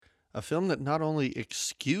A film that not only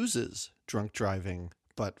excuses drunk driving,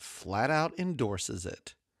 but flat out endorses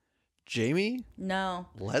it. Jamie? No.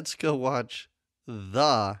 Let's go watch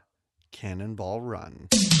The Cannonball Run.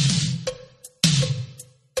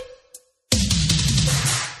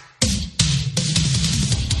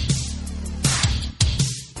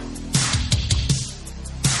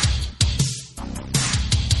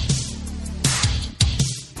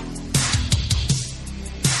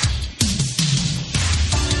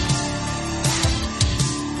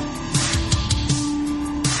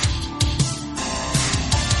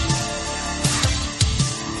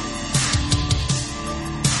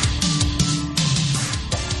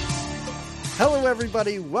 Hello,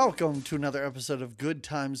 everybody. Welcome to another episode of Good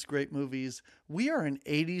Times, Great Movies. We are an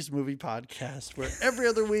 80s movie podcast where every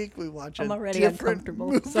other week we watch a different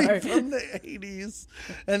movie from the 80s,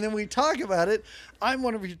 and then we talk about it. I'm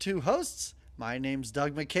one of your two hosts. My name's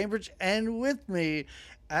Doug McCambridge, and with me,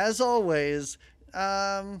 as always,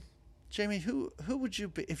 Jamie, who would you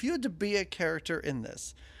be if you had to be a character in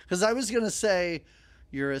this? Because I was going to say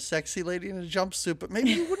you're a sexy lady in a jumpsuit, but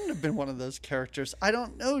maybe you wouldn't have been one of those characters. I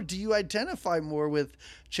don't know. Do you identify more with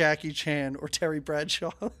Jackie Chan or Terry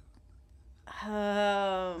Bradshaw?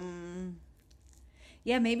 Yeah,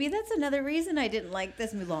 maybe that's another reason I didn't like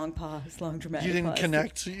this long pause, long dramatic pause. You didn't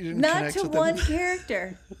connect with one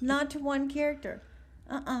character. Not to one character.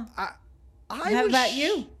 How about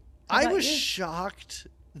you? I was shocked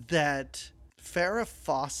that Farrah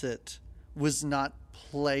Fawcett was not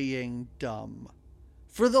playing dumb.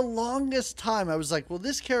 For the longest time, I was like, well,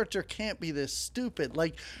 this character can't be this stupid.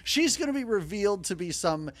 Like, she's going to be revealed to be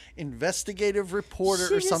some investigative reporter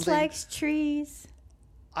or something. She just likes trees.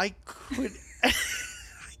 I could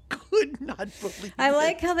not believe I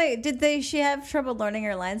like how she have trouble learning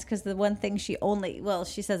her lines because the one thing she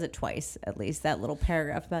says it twice, at least, that little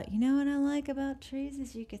paragraph about, you know what I like about trees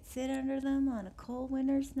is you could sit under them on a cold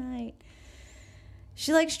winter's night.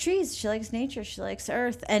 She likes trees. She likes nature. She likes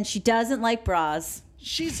earth. And she doesn't like bras.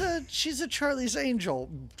 She's a Charlie's Angel.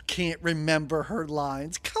 Can't remember her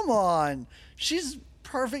lines. Come on. She's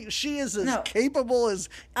perfect. She is as capable as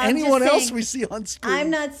anyone else we see on screen. I'm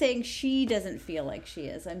not saying she doesn't feel like she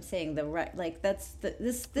is. I'm saying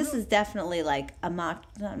this is definitely like not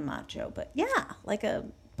macho, but yeah, like a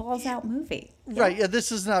balls out movie. Yeah. Right. Yeah,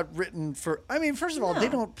 this is not written for, first of all, they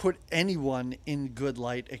don't put anyone in good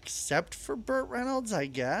light except for Burt Reynolds, I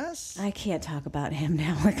guess. I can't talk about him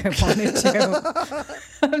now like I wanted to.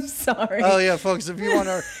 I'm sorry. Oh yeah, folks, if you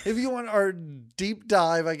want our deep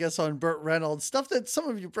dive, I guess, on Burt Reynolds, stuff that some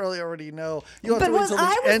of you probably already know, you'll have to wait until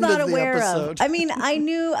the end of the episode. I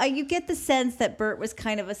knew you get the sense that Burt was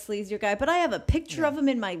kind of a sleazier guy, but I have a picture of him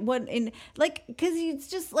in my because he's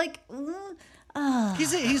just like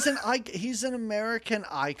He's an American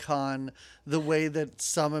icon the way that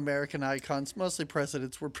some American icons, mostly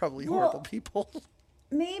presidents, were probably horrible people.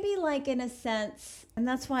 Maybe like in a sense, and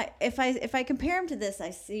that's why if I compare him to this,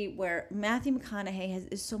 I see where Matthew McConaughey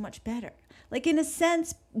is so much better. Like in a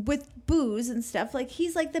sense, with booze and stuff, like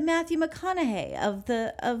he's like the Matthew McConaughey of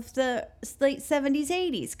the late 70s,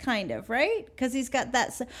 80s, kind of, right? Because he's got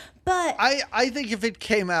that. But I think if it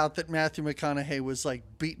came out that Matthew McConaughey was like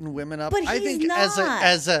beating women up, but I think not.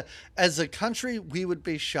 as a country we would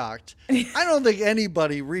be shocked. I don't think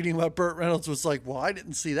anybody reading about Burt Reynolds was like, well, I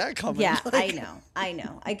didn't see that coming. Yeah, I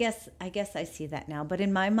know. I guess I see that now. But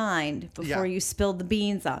in my mind, before you spilled the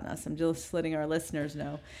beans on us, I'm just letting our listeners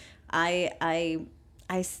know. I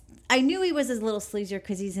knew he was a little sleazier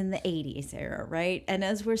because he's in the 80s era, right? And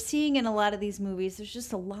as we're seeing in a lot of these movies, there's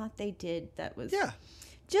just a lot they did that was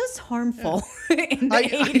just harmful in the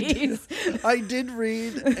 80s. I did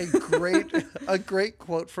read a great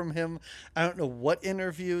quote from him. I don't know what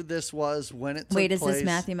interview this was, when it took place. Wait, is this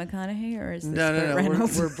Matthew McConaughey or is this Burt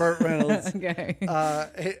Reynolds? We're Burt Reynolds. Okay.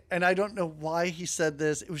 And I don't know why he said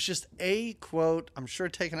this. It was just a quote, I'm sure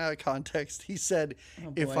taken out of context. He said,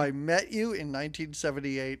 if I met you in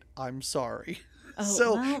 1978, I'm sorry.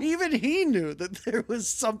 Even he knew that there was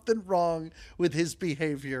something wrong with his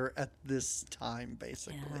behavior at this time,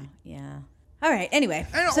 basically. Yeah. All right. Anyway.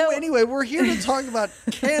 Anyway, we're here to talk about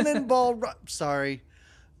Cannonball Run. Sorry.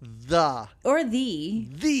 The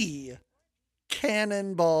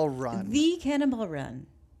Cannonball Run. The Cannonball Run.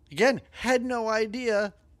 Again, had no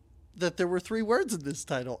idea that there were 3 words in this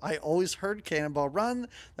title. I always heard Cannonball Run.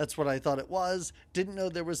 That's what I thought it was. Didn't know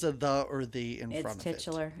there was a the or the in front of it.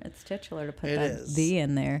 It's titular to put the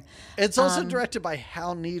in there. It's also directed by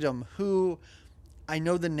Hal Needham, who I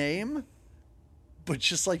know the name, but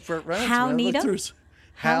just like Burt Reynolds. Hal Needham?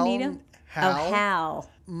 Hal Needham? Hal.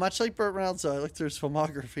 Much like Burt Reynolds, though, I looked through his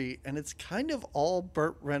filmography, and it's kind of all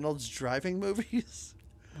Burt Reynolds driving movies.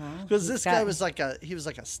 Because this guy was like a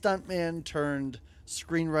stuntman turned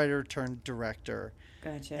screenwriter turned director.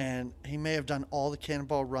 Gotcha. And he may have done all the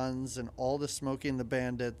Cannonball Runs and all the Smokey and the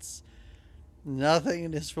Bandits. Nothing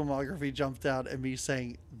in his filmography jumped out at me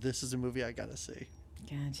saying, this is a movie I gotta see.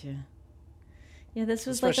 Gotcha. Yeah, this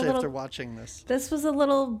was especially like a little, after watching this. This was a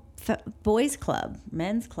little boys club,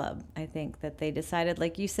 men's club, I think, that they decided,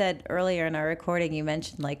 like you said earlier in our recording, you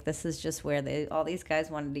mentioned, like, this is just where all these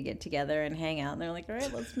guys wanted to get together and hang out. And they're like, all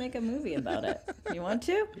right, let's make a movie about it. You want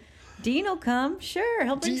to? Dean will come. Sure,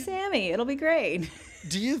 he'll bring Sammy. It'll be great.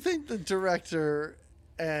 Do you think the director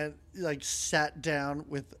sat down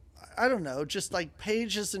with, I don't know, just like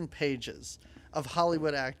pages and pages of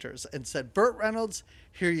Hollywood actors and said, Burt Reynolds,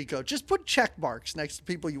 here you go. Just put check marks next to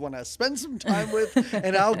people you want to spend some time with,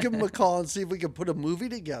 and I'll give them a call and see if we can put a movie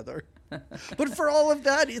together. But for all of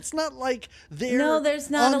that, it's not like there's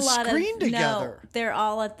not on a lot screen of together. No, they're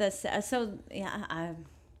all at this. So yeah,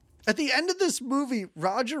 at the end of this movie,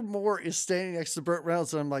 Roger Moore is standing next to Burt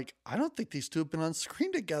Reynolds, and I'm like, I don't think these two have been on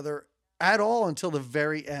screen together at all until the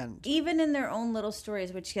very end. Even in their own little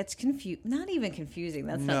stories, which gets not even confusing.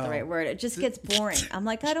 That's not the right word. It just gets boring. I'm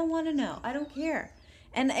like, I don't want to know. I don't care.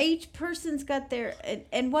 And each person's got their.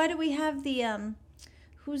 And why do we have the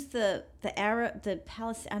who's the Arab, the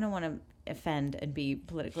Palestine? I don't want to offend and be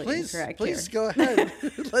politically incorrect. Please go ahead.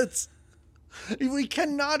 We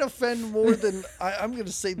cannot offend more than I'm going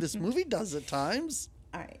to say this movie does at times.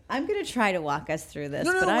 All right, I'm going to try to walk us through this,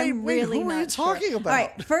 but I'm really who not are you talking about? All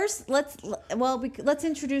right, first let's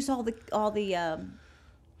introduce all the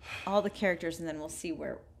characters, and then we'll see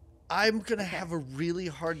where. I'm going to have a really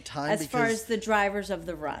hard time as far as the drivers of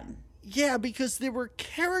the run. Yeah, because there were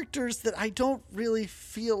characters that I don't really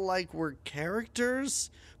feel like were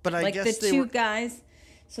characters, but I guess the two guys.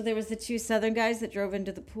 So there was the two Southern guys that drove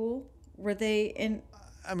into the pool. Were they in?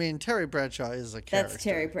 I mean, Terry Bradshaw is a character. That's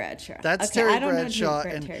Terry Bradshaw. That's Terry Bradshaw,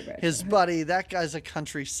 and his buddy. That guy's a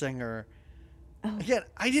country singer. Oh,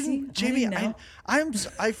 again, Jamie.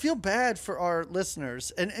 I feel bad for our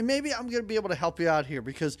listeners, and maybe I'm going to be able to help you out here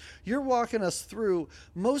because you're walking us through.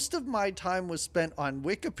 Most of my time was spent on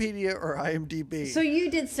Wikipedia or IMDb. So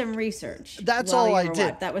you did some research. That's all I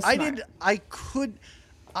did. That was smart.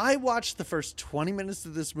 I watched the first 20 minutes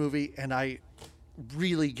of this movie, and I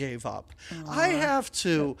really gave up.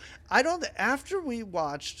 After we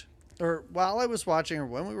watched, or while I was watching, or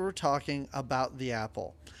when we were talking about the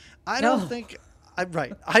Apple, I don't think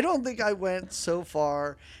I went so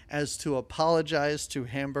far as to apologize to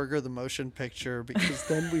Hamburger the Motion Picture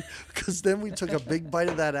because then we took a big bite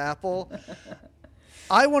of that apple.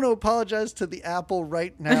 I want to apologize to the Apple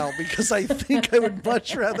right now because I think I would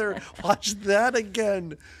much rather watch that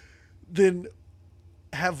again than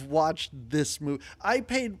have watched this movie. I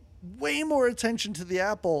paid way more attention to the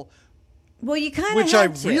Apple. Well, you kind of which I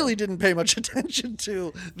really didn't pay much attention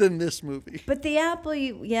to than this movie. But the Apple,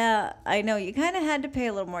 I know you kind of had to pay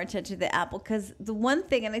a little more attention to the Apple because the one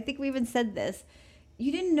thing, and I think we even said this,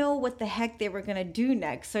 you didn't know what the heck they were going to do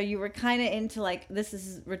next. So you were kind of into like, this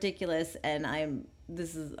is ridiculous, and I'm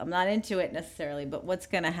not into it necessarily, but what's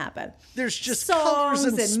going to happen? There's just colors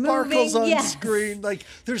and sparkles on screen. Like,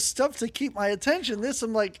 there's stuff to keep my attention. This,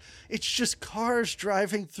 I'm like, it's just cars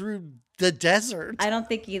driving through the desert. I don't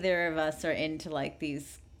think either of us are into like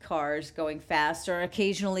these cars going fast or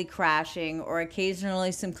occasionally crashing or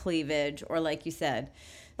occasionally some cleavage or like you said.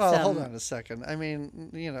 Well, hold on a second. I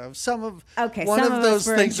mean, some of those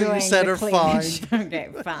things that you said are fine. Okay,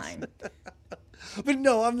 fine. But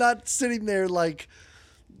no, I'm not sitting there like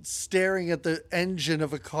staring at the engine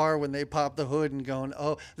of a car when they pop the hood and going,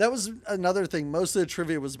 oh, that was another thing. Most of the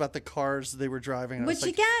trivia was about the cars they were driving. Which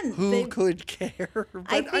like, again, who could care?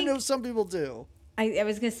 But I know some people do. I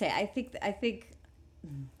was going to say, I think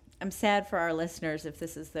I'm sad for our listeners if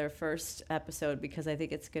this is their first episode because I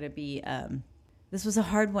think it's going to be, this was a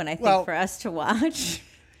hard one, I think, for us to watch.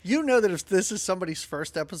 You know that if this is somebody's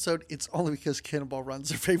first episode, it's only because Cannonball Run's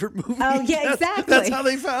their favorite movie. Oh, yeah, exactly. That's how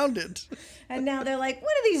they found it. And now they're like, what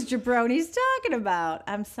are these jabronis talking about?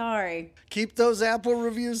 I'm sorry. Keep those Apple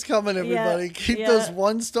reviews coming, everybody. Keep those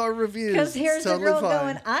 1-star reviews. Because here's the girl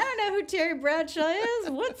going, I don't know who Terry Bradshaw is.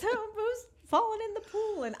 Who's falling in the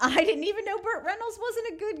pool? And I didn't even know Burt Reynolds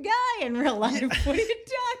wasn't a good guy in real life. Yeah. What are you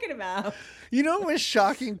talking about? You know what was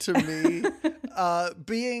shocking to me?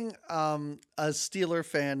 Being a Steeler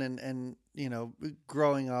fan and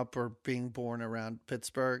growing up or being born around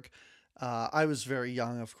Pittsburgh, I was very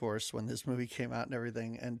young, of course, when this movie came out and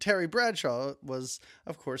everything. And Terry Bradshaw was,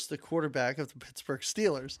 of course, the quarterback of the Pittsburgh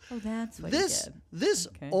Steelers. Oh, that's what This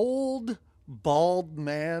old, bald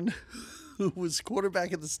man who was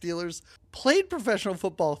quarterback of the Steelers, played professional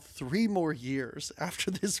football 3 more years after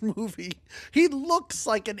this movie. He looks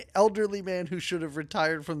like an elderly man who should have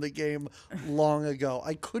retired from the game long ago.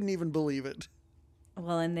 I couldn't even believe it.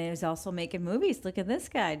 Well, and there's also making movies. Look at this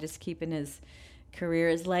guy, just keeping his career,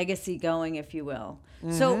 his legacy going, if you will.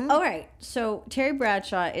 Mm-hmm. So, all right. So Terry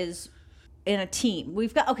Bradshaw is in a team.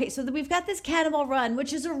 We've got this Cannonball Run,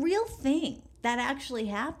 which is a real thing that actually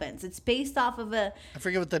happens. It's based off of I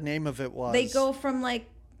forget what the name of it was. They go from like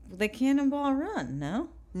the Cannonball Run, no?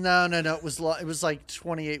 No. It was like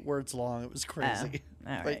 28 words long. It was crazy. Oh,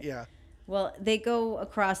 all right. But yeah. Well, they go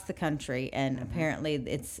across the country, and apparently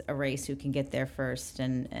it's a race who can get there first,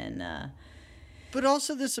 But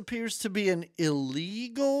also this appears to be an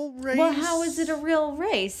illegal race. Well, how is it a real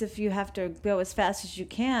race if you have to go as fast as you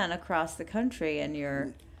can across the country and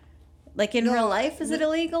you're like in real life? Is it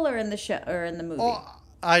illegal or in the show or in the movie? Oh,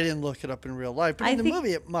 I didn't look it up in real life, but in the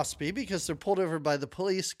movie it must be because they're pulled over by the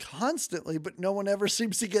police constantly, but no one ever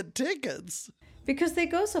seems to get tickets. Because they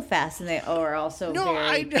go so fast and they are also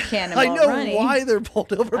very cannonball I know running. Why they're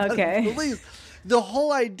pulled over by the police. The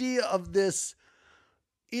whole idea of this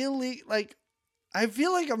illegal, like, I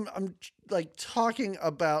feel like I'm like talking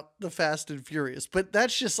about the Fast and Furious, but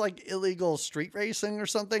that's just like illegal street racing or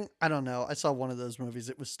something. I don't know. I saw one of those movies.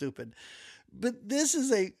 It was stupid. But this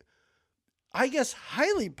is I guess,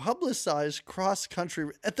 highly publicized cross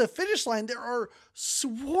country. At the finish line, there are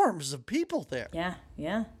swarms of people there. Yeah,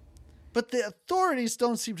 yeah. But the authorities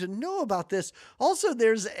don't seem to know about this. Also,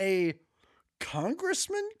 there's a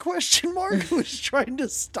congressman, who's trying to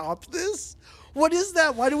stop this. What is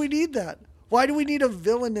that? Why do we need that? Why do we need a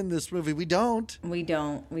villain in this movie? We don't. We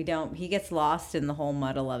don't. He gets lost in the whole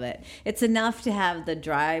muddle of it. It's enough to have the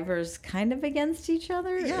drivers kind of against each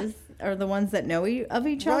other, or the ones that know of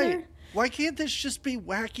each other. Why can't this just be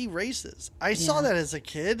wacky races? I saw that as a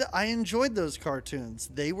kid. I enjoyed those cartoons.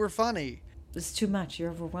 They were funny. It's too much.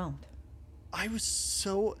 You're overwhelmed.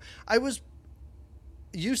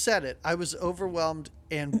 You said it. I was overwhelmed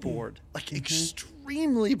and bored. Like,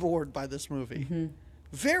 extremely bored by this movie. Mm-hmm.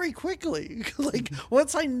 Very quickly. Like,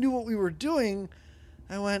 once I knew what we were doing,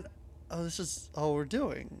 I went, oh, this is all we're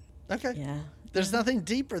doing. Okay. Yeah. There's nothing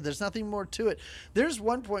deeper. There's nothing more to it. There's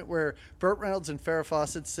one point where Burt Reynolds and Farrah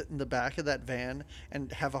Fawcett sit in the back of that van and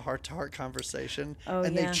have a heart-to-heart conversation. Oh,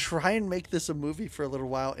 and they try and make this a movie for a little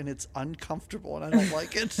while, and it's uncomfortable, and I don't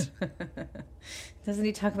like it. Doesn't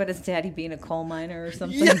he talk about his daddy being a coal miner or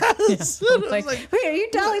something? Yes. Yeah. Like, wait, are you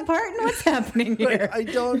Dolly Parton? What's happening here? I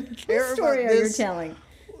don't care what story about this. Are you telling?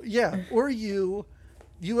 Yeah, or you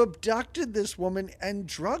abducted this woman and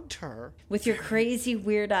drugged her. With your crazy,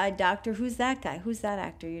 weird-eyed doctor. Who's that guy? Who's that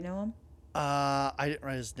actor? You know him? I didn't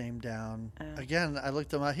write his name down. Again, I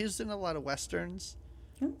looked him up. He's in a lot of Westerns.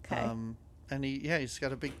 Okay. And he's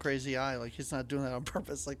got a big crazy eye. Like, he's not doing that on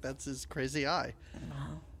purpose. Like, that's his crazy eye.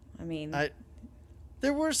 Wow. I mean...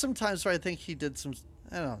 There were some times where I think he did some...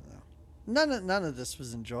 I don't know. None of this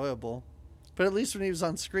was enjoyable. But at least when he was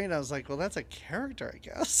on screen, I was like, well, that's a character, I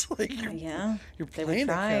guess. Like, you're playing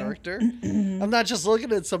a character. I'm not just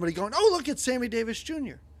looking at somebody going, oh, look, it's Sammy Davis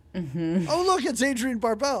Jr. Mm-hmm. Oh, look, it's Adrienne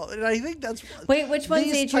Barbeau. And I think that's... Wait, which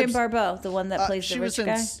one's Adrienne Barbeau? The one that plays the rich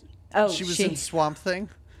guy? She was in Swamp Thing.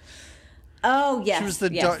 Oh, yes.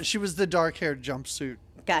 She was the dark-haired jumpsuit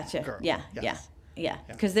girl. Yeah,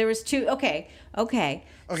 because there was two. Okay.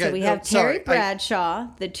 So we have Terry Bradshaw.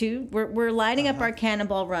 The two. We're lining up our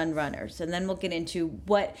Cannonball Run runners, and then we'll get into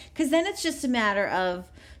what. Because then it's just a matter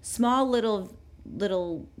of small little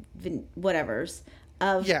whatevers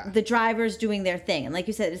of the drivers doing their thing. And like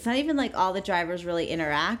you said, it's not even like all the drivers really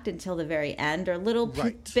interact until the very end, or little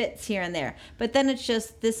bits here and there. But then it's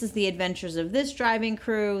just, this is the adventures of this driving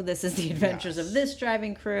crew. This is the adventures of this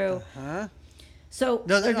driving crew. So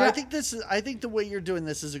I think the way you're doing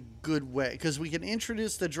this is a good way, because we can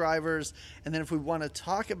introduce the drivers, and then if we want to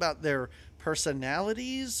talk about their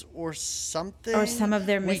personalities or something, or some of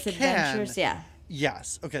their misadventures,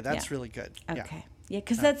 yes, okay, that's really good. Okay,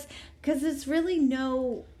 because it's really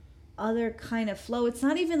no other kind of flow. It's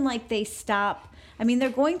not even like they stop. I mean, they're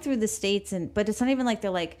going through the states, but it's not even like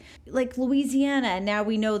they're like Louisiana, and now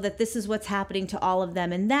we know that this is what's happening to all of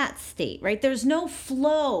them in that state, right? There's no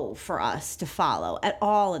flow for us to follow at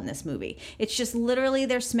all in this movie. It's just literally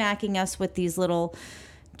they're smacking us with these little,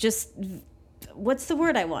 just what's the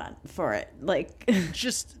word I want for it? Like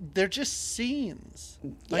they're just scenes.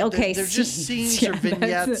 Like okay, they're just scenes or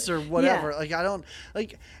vignettes or whatever. Like I don't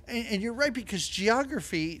like, and you're right, because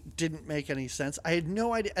geography didn't make any sense. I had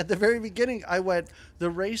no idea at the very beginning. I went, the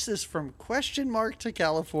race is from ? To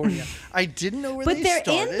California. I didn't know where they started.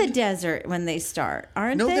 But they're in the desert when they start,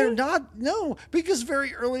 aren't they? No, they're not. No, because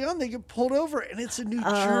very early on they get pulled over, and it's a New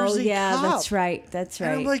Jersey cop. That's right. That's right.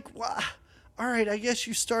 And I'm like, wow. All right, I guess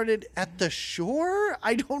you started at the shore?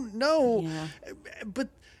 I don't know. Yeah. But,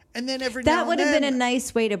 and then every now and then... That would have been a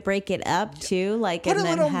nice way to break it up, too. Like, put a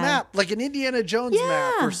little map, like an Indiana Jones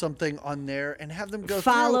map or something on there, and have them go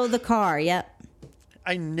follow the car, yep.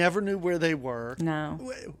 I never knew where they were.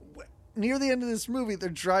 No. Near the end of this movie, they're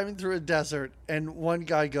driving through a desert, and one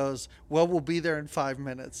guy goes, well, we'll be there in 5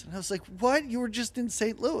 minutes. And I was like, what? You were just in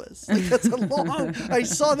St. Louis. Like, that's a long... I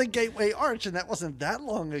saw the Gateway Arch, and that wasn't that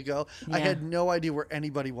long ago. Yeah. I had no idea where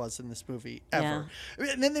anybody was in this movie, ever.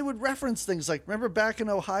 Yeah. And then they would reference things like, remember back in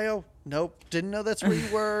Ohio? Nope. Didn't know that's where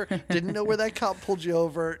you were. Didn't know where that cop pulled you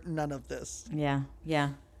over. None of this. Yeah, yeah.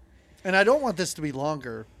 And I don't want this to be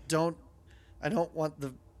longer. I don't want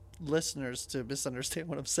the listeners to misunderstand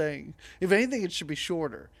what I'm saying. If anything, it should be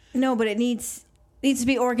shorter. No, but it needs to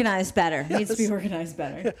be organized better. Yes. Needs to be organized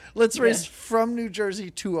better. Let's race from New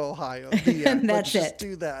Jersey to Ohio. And that's Let's just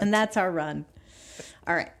do that. And that's our run.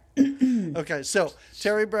 All right. Okay, so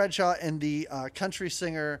Terry Bradshaw and the country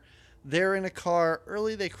singer, they're in a car.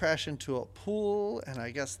 Early, they crash into a pool, and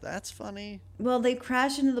I guess that's funny. Well, they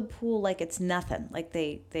crash into the pool like it's nothing. Like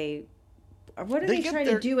they what are they trying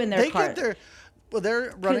to do in their car? Well,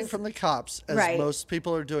 they're running from the cops, as most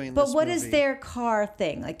people are doing in this movie. But what is their car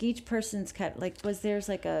thing? Like, each person's cut. Like, was theirs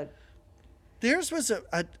like a... Theirs was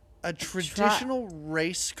a traditional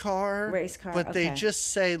race car. But they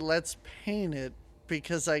just say, let's paint it,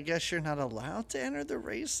 because I guess you're not allowed to enter the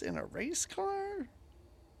race in a race car?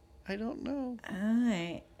 I don't know. All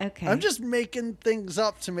right. Okay. I'm just making things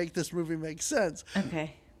up to make this movie make sense.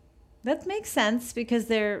 Okay. That makes sense, because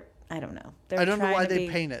they're... I don't know. I don't know why they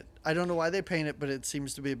paint it. I don't know why they paint it, but it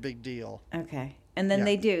seems to be a big deal. Okay. And then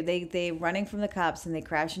they do. They running from the cops, and they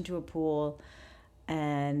crash into a pool,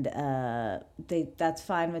 and that's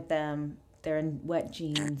fine with them. They're in wet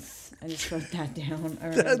jeans. I just wrote that down. I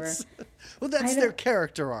remember. That's their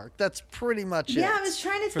character arc. That's pretty much it. Yeah, I was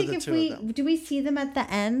trying to think if do we see them at the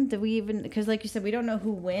end? Do we even, because like you said, we don't know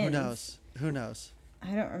who wins. Who knows?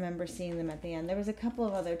 I don't remember seeing them at the end. There was a couple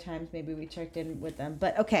of other times maybe we checked in with them.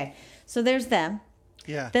 But okay, so there's them.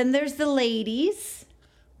 Yeah. Then there's the ladies,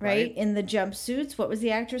 right? In the jumpsuits. What was the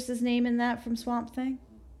actress's name in that from Swamp Thing?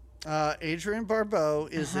 Adrienne Barbeau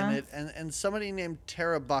is in it, and somebody named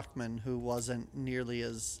Tara Buckman, who wasn't nearly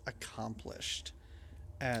as accomplished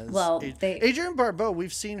as Adrienne Barbeau.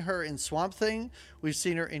 We've seen her in Swamp Thing. We've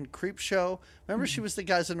seen her in Creep Show. Remember, she was the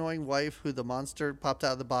guy's annoying wife who the monster popped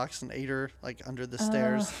out of the box and ate her like under the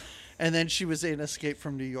stairs. And then she was in Escape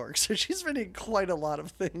from New York. So she's been in quite a lot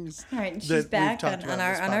of things. All right, and she's back on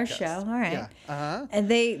our show. All right. Yeah. And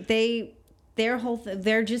their whole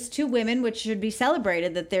they're just two women, which should be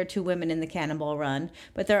celebrated that they're two women in the Cannonball Run,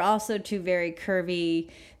 but they're also two very curvy.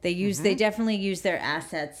 They definitely use their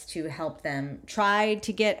assets to help them try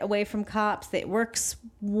to get away from cops. It works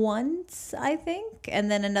once, I think,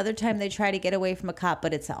 and then another time they try to get away from a cop,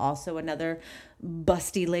 but it's also another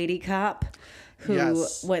busty lady cop who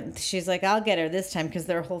she's like, I'll get her this time, because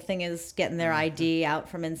their whole thing is getting their ID out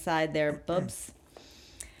from inside their boobs.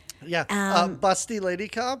 Yeah, busty lady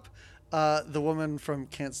cop. The woman from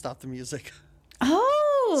Can't Stop the Music.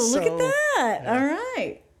 Oh, look at that.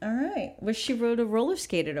 Yeah. All right. Wish she rode a roller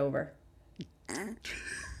skated over.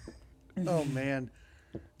 Oh, man.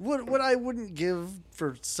 What I wouldn't give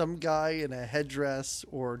for some guy in a headdress,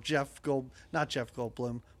 or not Jeff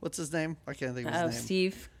Goldblum. What's his name? I can't think of his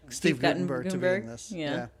name. Steve Guttenberg to be in this.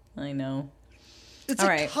 Yeah, I know. It's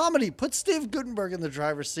a comedy. Put Steve Guttenberg in the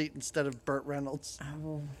driver's seat instead of Burt Reynolds.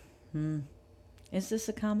 Oh, Is this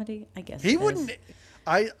a comedy? I guess he wouldn't.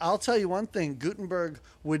 I'll tell you one thing. Gutenberg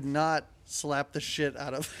would not slap the shit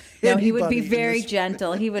out of anybody. No, he would be very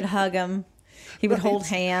gentle. He would hug him. He would hold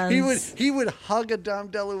hands. He would hug a Dom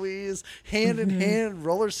DeLuise, hand in hand,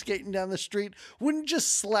 roller skating down the street. Wouldn't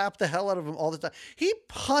just slap the hell out of him all the time. He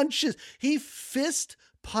fist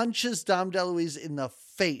punches Dom DeLuise in the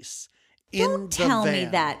face. Don't tell me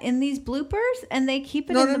that. In these bloopers? And they keep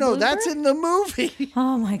it in the bloopers? No, that's in the movie.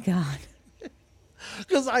 Oh, my God.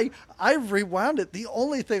 Because I rewound it. The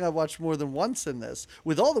only thing I watched more than once in this,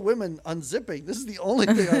 with all the women unzipping, this is the only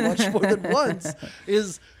thing I watched more than once,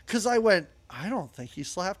 is because I went, I don't think he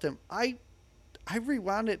slapped him. I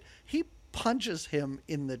rewound it. He punches him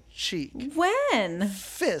in the cheek. When?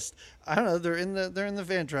 Fist. I don't know. They're in the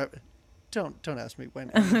van drive. Don't ask me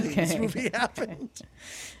when this movie happened.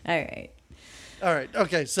 All right.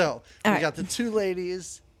 Okay. So we got the two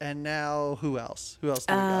ladies, and now who else? Who else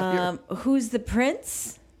do we got here? Who's the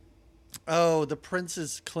prince? Oh, the prince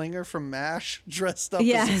is Klinger from MASH, dressed up as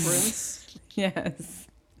a prince. Yes.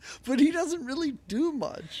 But he doesn't really do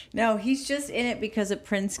much. No, he's just in it because a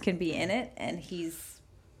prince can be in it, and he's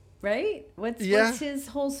right. What's his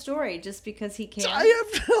whole story? Just because he can? I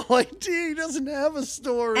have no idea. He doesn't have a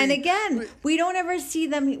story. And again, we don't ever see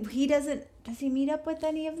them. He doesn't. Does he meet up with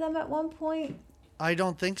any of them at one point? I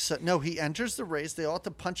don't think so. No, he enters the race. They all have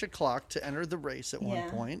to punch a clock to enter the race at one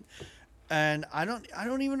point. And I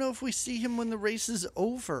don't even know if we see him when the race is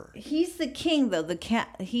over. He's the king, though. The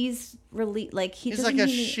cat. He's really he's like a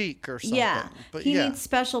sheik or something. Yeah, but he needs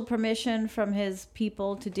special permission from his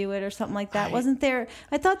people to do it or something like that. Wasn't there?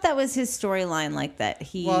 I thought that was his storyline, like that.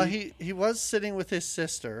 He was sitting with his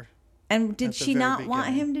sister. And did she not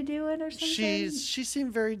want him to do it or something? She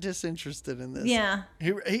seemed very disinterested in this. Yeah.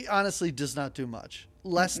 He honestly does not do much.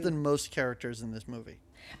 Less than most characters in this movie.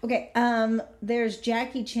 Okay. There's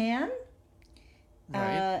Jackie Chan.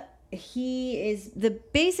 Right. He is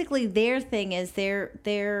basically their thing is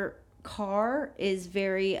their car is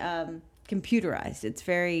very computerized. It's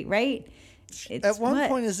very right. At one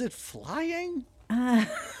point, is it flying?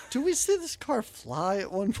 Do we see this car fly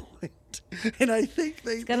at one point? And I think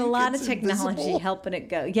it's got a lot of technology helping it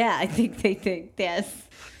go. Yeah, I think they think yes.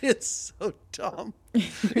 It's so dumb.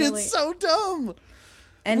 Really? It's so dumb.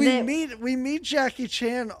 And we meet Jackie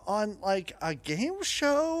Chan on like a game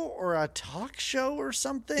show or a talk show or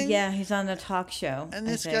something. Yeah, he's on a talk show. And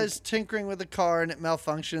this guy's tinkering with a car and it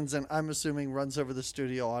malfunctions and I'm assuming runs over the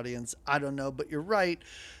studio audience. I don't know, but you're right.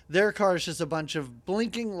 Their car is just a bunch of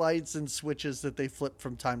blinking lights and switches that they flip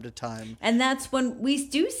from time to time. And that's when we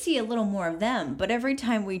do see a little more of them. But every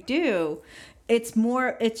time we do, it's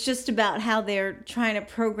just about how they're trying to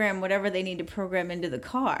program whatever they need to program into the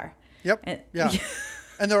car. Yep. Yeah.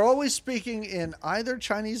 And they're always speaking in either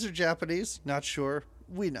Chinese or Japanese. Not sure.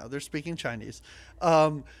 We know they're speaking Chinese.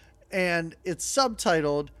 And it's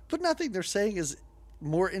subtitled, but nothing they're saying is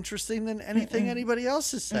more interesting than anything anybody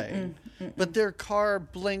else is saying. But their car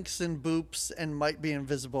blinks and boops and might be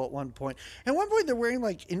invisible at one point. At one point, they're wearing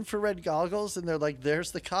like infrared goggles and they're like,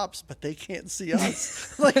 there's the cops, but they can't see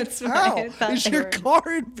us. Like, how is your car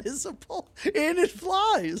invisible and it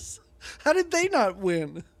flies? How did they not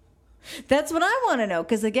win? That's what I want to know.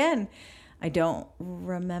 Because again, I don't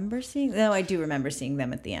remember seeing. No, I do remember seeing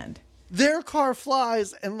them at the end. Their car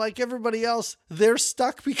flies, and like everybody else, they're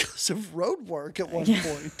stuck because of road work at one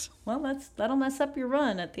point. Well, that'll mess up your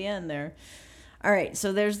run at the end there. All right,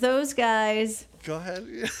 so there's those guys. Go ahead.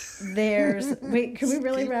 Wait, can we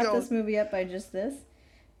really wrap this movie up by just this?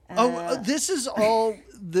 This is all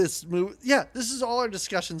this movie. Yeah, this is all our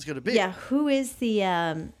discussion's going to be. Yeah, who is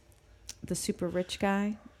the super rich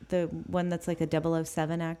guy? The one that's like a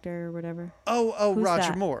 007 actor or whatever? Oh, who's Roger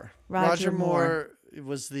that? Moore. Roger Moore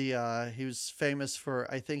was he was famous for,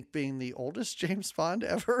 I think, being the oldest James Bond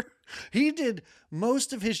ever. He did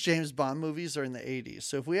most of his James Bond movies are in the 80s.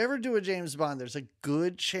 So if we ever do a James Bond, there's a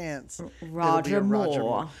good chance Roger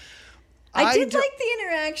Moore. I did like the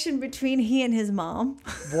interaction between he and his mom.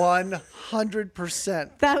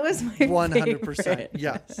 100%. That was my 100%. Favorite.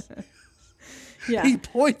 Yes. Yeah. He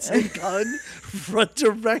points a gun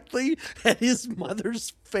directly at his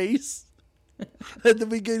mother's face at the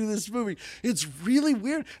beginning of this movie. It's really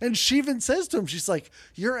weird. And she even says to him, she's like,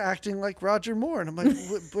 you're acting like Roger Moore. And I'm like,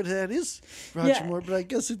 but that is Roger Moore, but I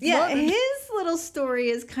guess it's not. His little story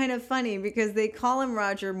is kind of funny because they call him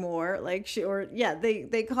Roger Moore.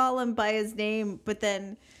 They call him by his name, but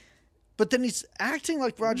then he's acting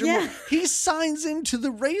like Roger Moore. He signs into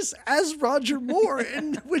the race as Roger Moore,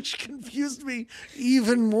 and which confused me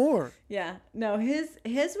even more. Yeah. No, his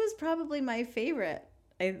was probably my favorite,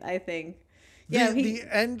 I think.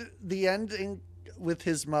 The ending with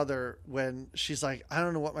his mother when she's like, I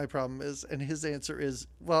don't know what my problem is. And his answer is,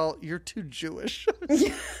 well, you're too Jewish.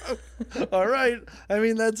 All right. I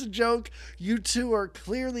mean, that's a joke. You two are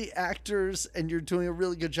clearly actors and you're doing a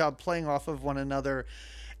really good job playing off of one another.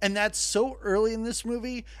 And that's so early in this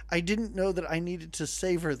movie, I didn't know that I needed to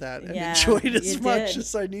savor that and enjoy it as much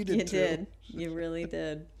as I needed to. You did. You really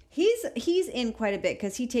did. He's in quite a bit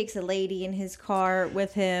because he takes a lady in his car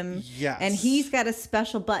with him. Yes. And he's got a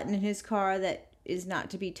special button in his car that is not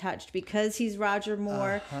to be touched because he's Roger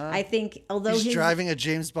Moore. I think although he's driving a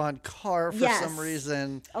James Bond car for some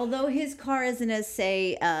reason. Although his car isn't as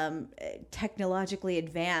say technologically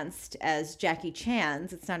advanced as Jackie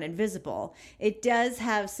Chan's, it's not invisible. It does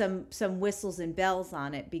have some whistles and bells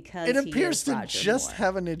on it because it appears to Roger just Moore.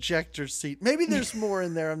 have an ejector seat. Maybe there's more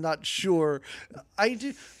in there. I'm not sure. I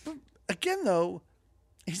do. But again, though,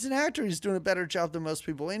 he's an actor. He's doing a better job than most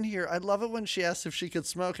people in here. I love it when she asks if she could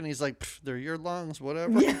smoke, and he's like, "They're your lungs,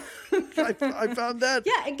 whatever." Yeah. I found that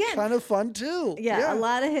again kind of fun too. Yeah, a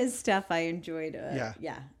lot of his stuff I enjoyed. Then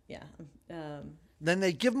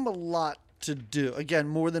they give him a lot to do. Again,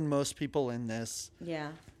 more than most people in this.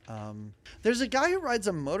 Yeah. There's a guy who rides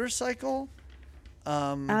a motorcycle.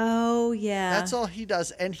 That's all he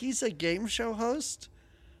does, and he's a game show host.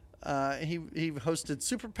 He hosted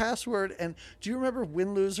Super Password, and do you remember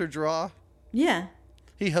Win, Lose, or Draw? Yeah.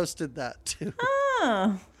 He hosted that too.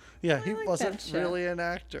 Oh. Yeah, he wasn't really an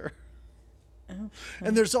actor. Oh.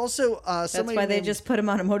 And there's also that's why they just put him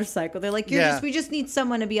on a motorcycle. They're like, we just need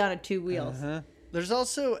someone to be on a two wheels. There's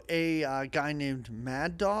also a guy named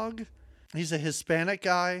Mad Dog. He's a Hispanic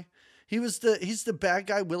guy. He's the bad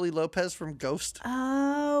guy, Willie Lopez from Ghost.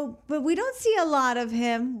 Oh, but we don't see a lot of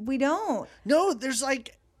him. We don't. No, there's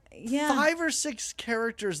like 5 or 6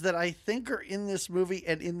 characters that I think are in this movie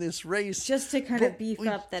and in this race. Just to kind of beef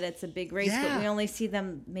up that it's a big race, but we only see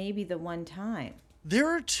them maybe the one time. There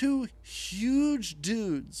are 2 huge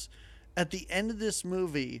dudes at the end of this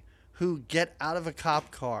movie who get out of a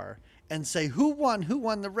cop car and say, who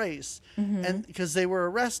won the race? Mm-hmm. And because they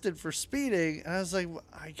were arrested for speeding. And I was like, well,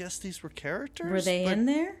 I guess these were characters. Were they in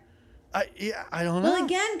there? I don't know. Well,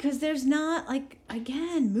 again, because there's not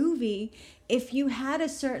movie. If you had a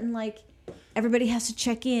certain everybody has to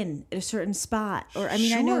check in at a certain spot, or I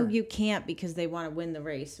mean, I know you can't because they want to win the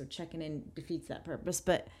race, so checking in defeats that purpose.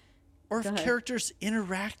 But or if characters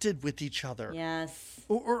interacted with each other, yes,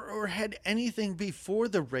 or had anything before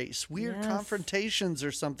the race, weird confrontations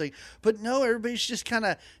or something. But no, everybody's just kind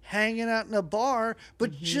of hanging out in a bar,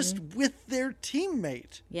 but just with their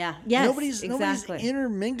teammate. Yeah, yes, nobody's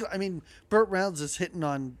intermingling. I mean, Burt Reynolds is hitting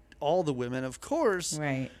on all the women, of course,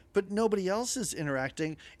 right? But nobody else is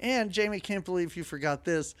interacting. And Jamie, can't believe you forgot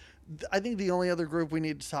this. I think the only other group we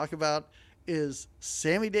need to talk about is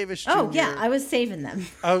Sammy Davis Jr. Oh yeah, I was saving them.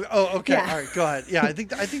 Oh, okay. Yeah. All right, go ahead. Yeah, I think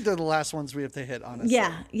they're the last ones we have to hit, honestly.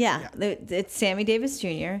 Yeah. It's Sammy Davis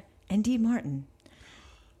Jr. and Dean Martin.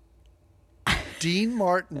 Dean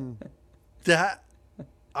Martin.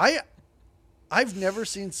 I've never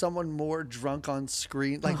seen someone more drunk on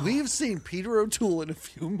screen. Like, we've seen Peter O'Toole in a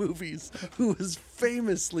few movies who is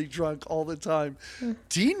famously drunk all the time.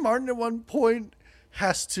 Dean Martin at one point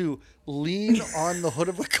has to lean on the hood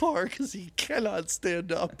of a car because he cannot stand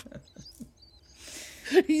up.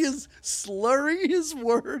 He is slurring his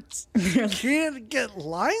words. Can't get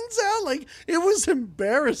lines out. Like, it was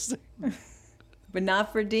embarrassing. But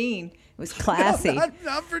not for Dean. It was classy. No,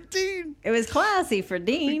 not for Dean. It was classy for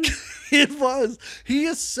Dean. It was. He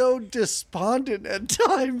is so despondent at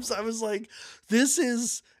times. I was like, this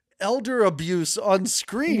is elder abuse on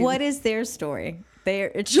screen. What is their story?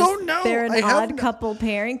 Don't know. They're an odd couple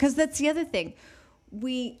pairing. Because that's the other thing.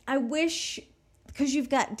 I wish, because you've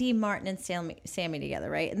got Dean Martin and Sammy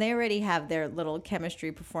together, right? And they already have their little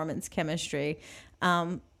performance chemistry.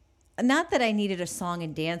 Not that I needed a song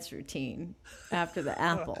and dance routine after the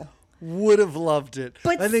apple. Would have loved it.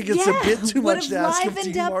 But I think it's a bit too much to ask of Dean Martin.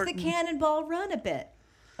 Would have livened up the Cannonball Run a bit.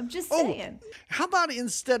 I'm just saying. How about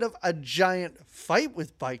instead of a giant fight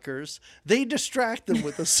with bikers, they distract them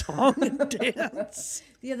with a song and dance?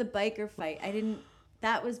 Yeah, the biker fight.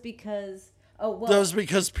 That was because... that was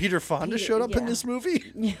because Peter Fonda showed up in this movie?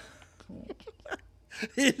 Yeah.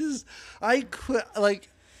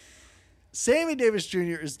 Sammy Davis Jr.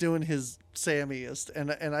 is doing his Sammyest,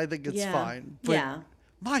 and I think it's fine. But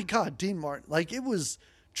my God, Dean Martin, it was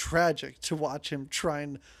tragic to watch him try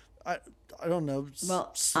and, I don't know,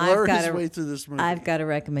 slur his way through this movie. I've got a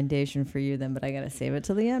recommendation for you then, but I got to save it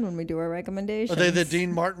till the end when we do our recommendations. Are they the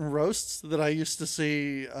Dean Martin roasts that I used to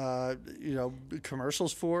see,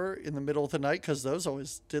 commercials for in the middle of the night? Because those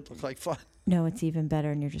always did look like fun. No, it's even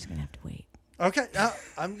better, and you're just going to have to wait. Okay,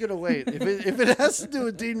 I'm going to wait. If it has to do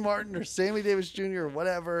with Dean Martin or Sammy Davis Jr. or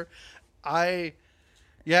whatever,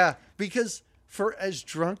 because for as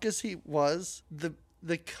drunk as he was, the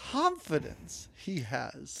confidence he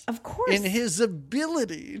has, of course, in his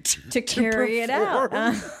ability to carry it out.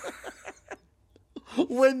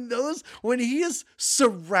 When he is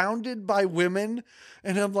surrounded by women,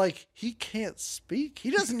 and I'm like, he can't speak.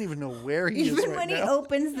 He doesn't even know where he is right now. Even when he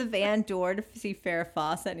opens the van door to see Farrah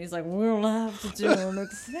Fawcett, and he's like, we'll have to do an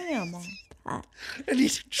exam on And he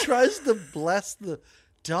tries to bless the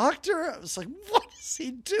doctor. I was like, what is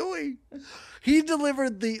he doing? He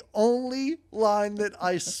delivered the only line that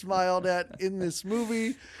I smiled at in this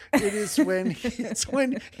movie. It's when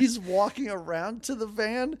he's walking around to the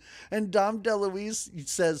van and Dom DeLuise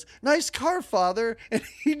says, "Nice car, father." And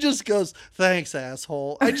he just goes, "Thanks,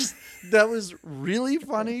 asshole." That was really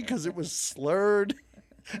funny because it was slurred.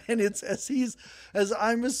 And it's as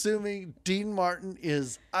I'm assuming Dean Martin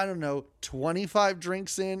is, I don't know, 25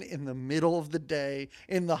 drinks in the middle of the day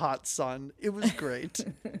in the hot sun. It was great.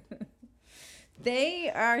 They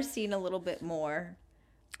are seen a little bit more.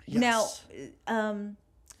 Yes. Now,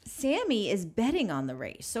 Sammy is betting on the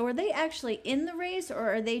race. So are they actually in the race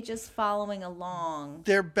or are they just following along?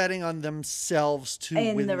 They're betting on themselves to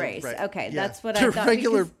win the race. Okay, yeah. that's what I thought.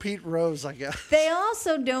 Regular Pete Rose, I guess. They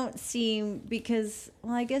also don't seem, because,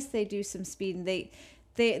 well, I guess they do some speed. And they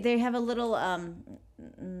have a little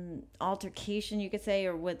altercation, you could say,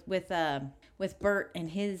 or with Bert and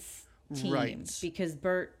his team. Right. Because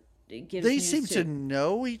Bert gives They seem to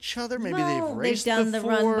know each other. Maybe they've raced they've done before.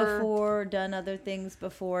 the run before, done other things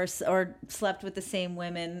before, or slept with the same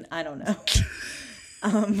women. I don't know.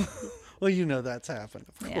 Well, you know that's happened,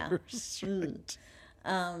 of course. Right.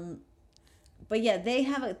 But yeah,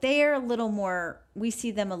 they are a little more. We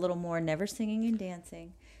see them a little more, never singing and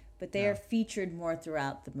dancing, but they are featured more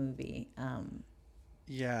throughout the movie.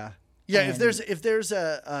 Yeah. If there's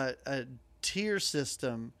a tier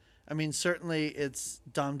system. I mean, certainly it's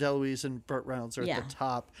Dom DeLuise and Burt Reynolds are at the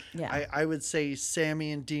top. Yeah. I would say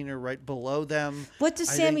Sammy and Dean are right below them. What do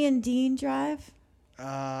Sammy and Dean drive?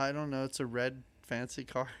 I don't know. It's a red fancy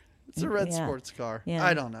car. It's a red sports car. Yeah.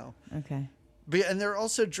 I don't know. Okay. And they're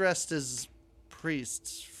also dressed as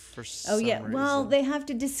priests for some reason. Well, they have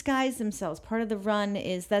to disguise themselves. Part of the run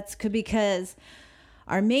is because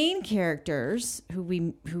our main characters, who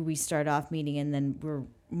we start off meeting, and then we're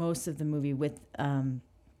most of the movie with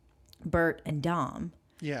Bert and Dom.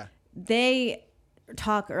 Yeah. They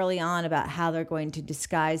talk early on about how they're going to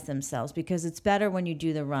disguise themselves because it's better when you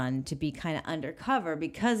do the run to be kind of undercover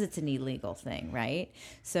because it's an illegal thing, right?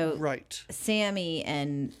 So Sammy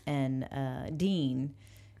and Dean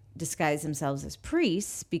disguise themselves as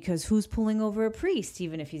priests because who's pulling over a priest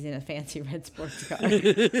even if he's in a fancy red sports car?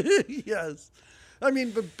 Yes. I mean,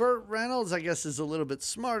 but Burt Reynolds, I guess, is a little bit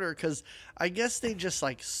smarter because I guess they just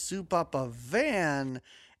like soup up a van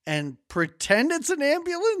and pretend it's an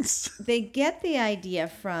ambulance. They get the idea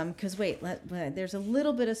from, because there's a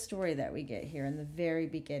little bit of story that we get here in the very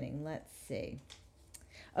beginning. Let's see.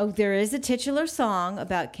 Oh, there is a titular song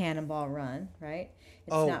about Cannonball Run, right?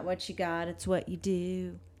 It's not what you got, it's what you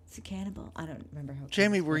do. It's a cannonball. I don't remember how.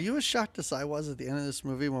 Jamie, were you as shocked as I was at the end of this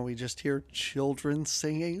movie when we just hear children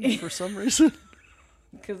singing for some reason?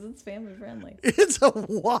 Because it's family friendly. It's a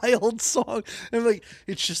wild song. And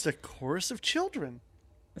it's just a chorus of children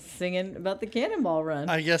singing about the Cannonball Run.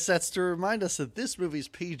 I guess that's to remind us that this movie's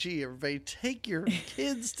PG. Everybody, take your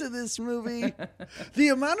kids to this movie. The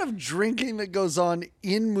amount of drinking that goes on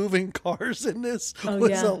in moving cars in this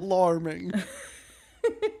was alarming.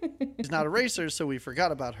 She's not a racer, so we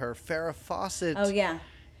forgot about her. Farrah Fawcett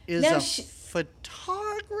is a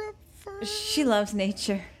photographer. She loves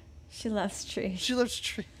nature. She loves trees. She loves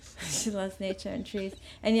trees. She loves nature and trees.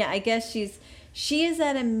 And I guess she is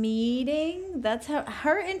at a meeting. That's how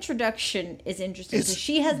her introduction is interesting. So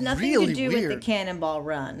she has nothing to do with the Cannonball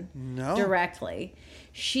Run directly.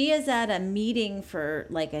 She is at a meeting for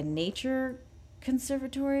like a nature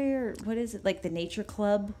conservatory, or what is it? Like the Nature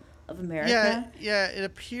Club of America? Yeah. It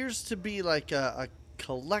appears to be like a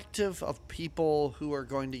collective of people who are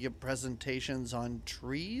going to give presentations on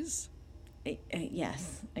trees.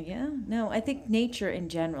 Yes. Yeah. No, I think nature in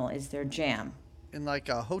general is their jam. In like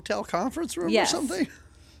a hotel conference room or something?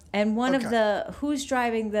 And one of who's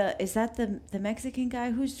driving is that the Mexican guy?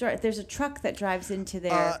 There's a truck that drives into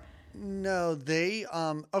there. No, they,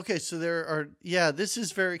 so there are, this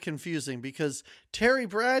is very confusing because Terry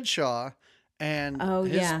Bradshaw and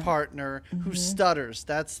his partner who stutters,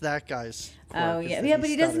 that's that guy's quirk, but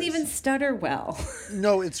he doesn't even stutter well.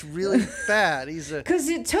 No, it's really bad. Because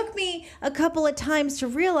it took me a couple of times to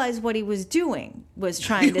realize what he was doing was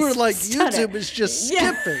trying to You were like, stutter. YouTube is just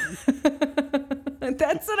skipping.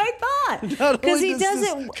 That's what I thought. Because he does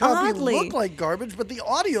it oddly. Look like garbage, but the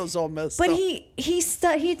audio's all messed up. But he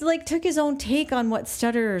like took his own take on what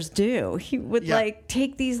stutterers do. He would like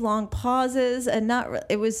take these long pauses and not.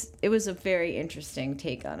 It was a very interesting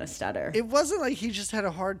take on a stutter. It wasn't like he just had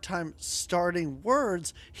a hard time starting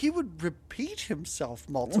words. He would repeat himself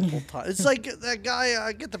multiple times. It's like that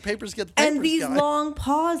guy. Get the papers. And these long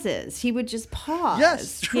pauses. He would just pause.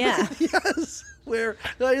 Yes. Yeah. Yes. where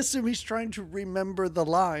I assume he's trying to remember the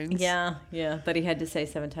lines. Yeah, but he had to say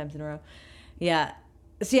 7 times in a row. Yeah.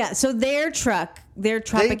 So their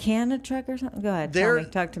Tropicana truck or something. Go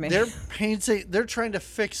ahead, talk to me. They're trying to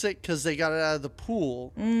fix it because they got it out of the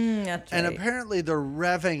pool. That's right. And apparently they're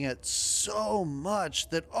revving it so much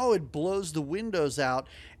that it blows the windows out.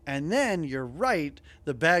 And then you're right,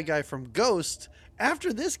 the bad guy from Ghost,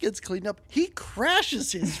 after this gets cleaned up, he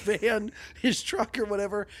crashes his van, his truck or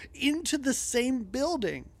whatever, into the same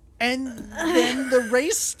building. And then the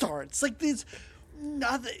race starts. Like these,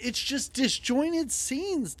 it's just disjointed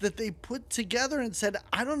scenes that they put together and said,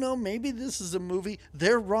 I don't know, maybe this is a movie.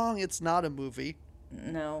 They're wrong, it's not a movie.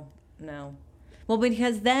 No. Well,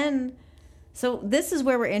 because then... So this is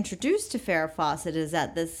where we're introduced to Farrah Fawcett, is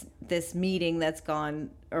at this meeting that's gone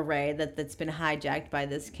awry, that's been hijacked by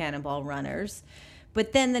this Cannonball Runners.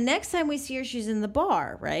 But then the next time we see her, she's in the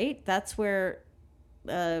bar, right? That's where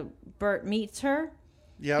Bert meets her.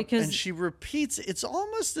 Yeah, and she repeats. It's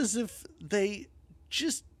almost as if they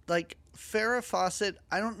just, like, Farrah Fawcett,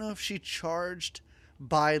 I don't know if she charged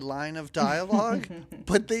by line of dialogue,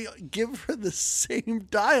 but they give her the same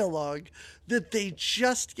dialogue that they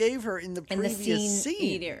just gave her in the previous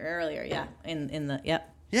scene earlier. Yeah,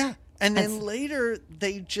 yeah, and then later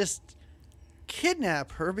they just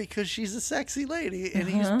kidnap her because she's a sexy lady and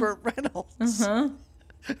he's Burt Reynolds.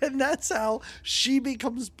 And that's how she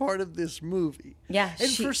becomes part of this movie. Yeah, and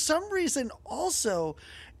for some reason also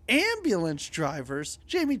ambulance drivers,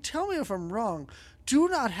 Jamie, tell me if I'm wrong, do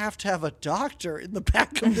not have to have a doctor in the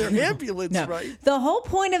back of their ambulance, right? The whole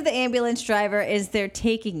point of the ambulance driver is they're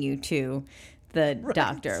taking you to the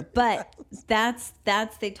doctor. But that's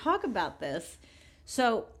they talk about this.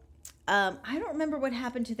 So I don't remember what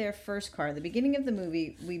happened to their first car. At the beginning of the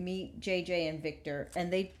movie, we meet JJ and Victor,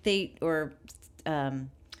 and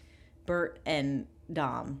Bert and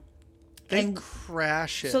Dom. They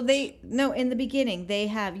crash it. So in the beginning,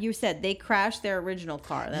 you said they crashed their original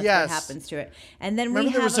car. That's what happens to it. And then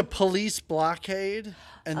remember there was a police blockade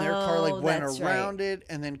and their car went around it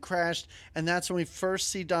and then crashed. And that's when we first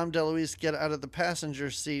see Dom DeLuise get out of the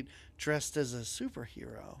passenger seat dressed as a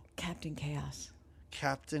superhero. Captain Chaos.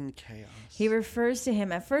 He refers to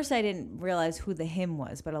him. At first, I didn't realize who the him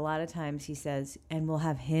was, but a lot of times he says, and we'll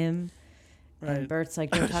have him. Right. And Bert's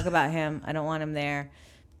like, don't talk about him. I don't want him there.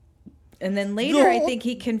 And then later, I think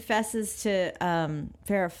he confesses to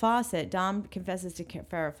Farrah Fawcett. Dom confesses to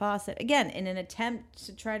Farrah Fawcett, again, in an attempt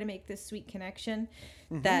to try to make this sweet connection,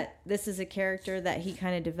 that this is a character that he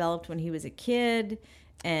kind of developed when he was a kid.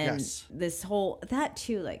 And this whole, that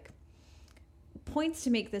too, like, points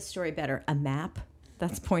to make this story better. A map.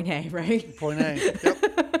 That's point A, right? Point A.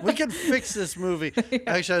 Yep. We could fix this movie.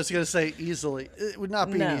 Actually, I was going to say easily. It would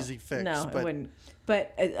not be an easy fix. No, it wouldn't.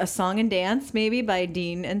 But a song and dance, maybe, by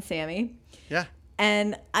Dean and Sammy. Yeah.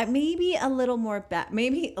 And maybe a little more,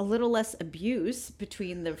 maybe a little less abuse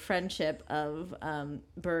between the friendship of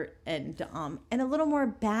Bert and Dom, and a little more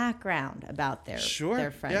background about their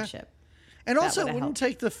friendship. Yeah. And also, it wouldn't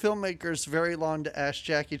take the filmmakers very long to ask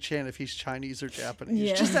Jackie Chan if he's Chinese or Japanese.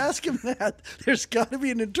 Yeah. Just ask him that. There's got to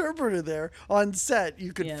be an interpreter there on set.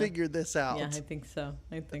 You could figure this out. Yeah, I think so.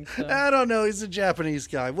 I don't know. He's a Japanese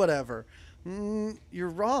guy. Whatever. You're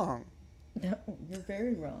wrong. No, you're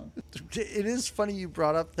very wrong. It is funny you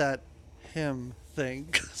brought up that him thing,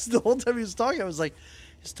 because the whole time he was talking, I was like,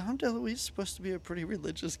 is Dom DeLuise supposed to be a pretty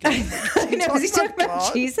religious guy? I know. Is he talking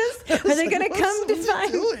about Jesus? Are they going to come to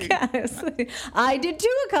find us? I did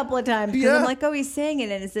too a couple of times. Because I'm like, he's saying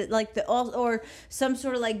it. And is it like or some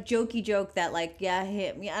sort of like jokey joke that like,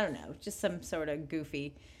 him. Yeah, I don't know. Just some sort of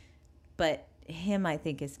goofy. But him, I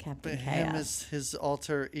think, is Captain Chaos. Him is his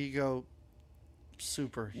alter ego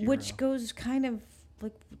superhero. Which goes kind of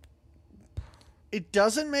like... It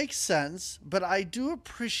doesn't make sense, but I do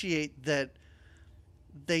appreciate that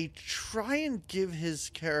they try and give his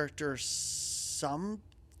character some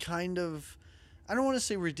kind of, I don't want to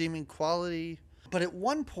say redeeming quality, but at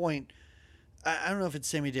one point, I don't know if it's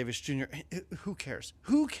Sammy Davis Jr., who cares?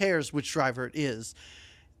 Who cares which driver it is?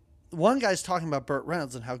 One guy's talking about Burt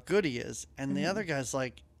Reynolds and how good he is, and the other guy's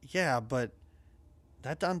like, yeah, but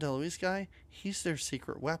that Dom DeLuise guy, he's their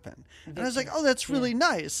secret weapon. And I was like, that's really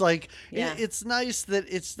nice. Like, it's nice that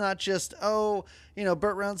it's not just, Burt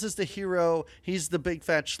Reynolds is the hero. He's the big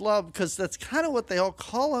fat schlub, because that's kind of what they all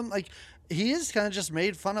call him. Like, he is kind of just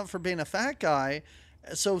made fun of for being a fat guy.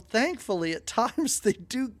 So thankfully, at times, they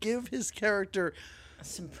do give his character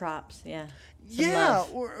some props,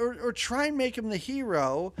 or try and make him the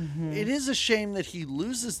hero. Mm-hmm. It is a shame that he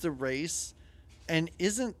loses the race and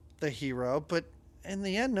isn't the hero, but in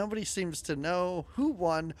the end, nobody seems to know who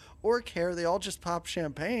won or care. They all just pop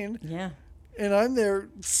champagne. Yeah. And I'm there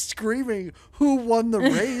screaming, who won the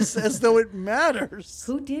race as though it matters.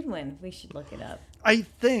 Who did win? We should look it up. I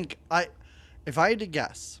think if I had to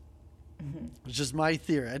guess, it's just my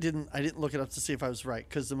theory. I didn't look it up to see if I was right,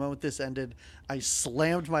 because the moment this ended, I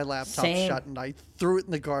slammed my laptop shut and I threw it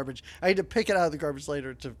in the garbage. I had to pick it out of the garbage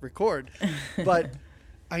later to record. But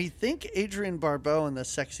I think Adrienne Barbeau and the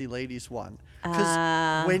Sexy Ladies won.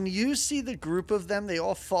 Because when you see the group of them, they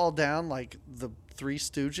all fall down like the Three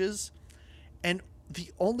Stooges. And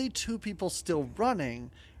the only two people still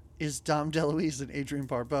running is Dom DeLuise and Adrienne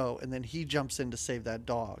Barbeau. And then he jumps in to save that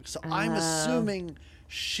dog. So I'm assuming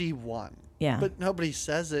she won. Yeah. But nobody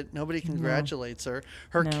says it. Nobody congratulates her.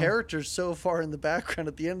 Her character's so far in the background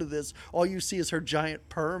at the end of this, all you see is her giant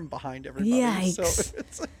perm behind everybody. Yikes. So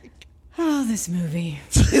it's like... Oh, this movie.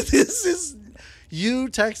 This is... You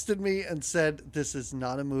texted me and said, this is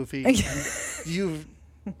not a movie. And you've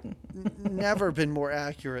never been more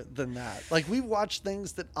accurate than that. Like, we watched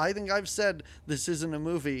things that I think I've said, this isn't a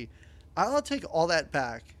movie. I'll take all that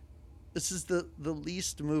back. This is the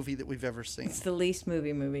least movie that we've ever seen. It's the least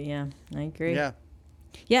movie, yeah. I agree. Yeah.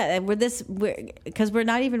 Yeah, because we're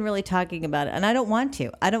not even really talking about it. And I don't want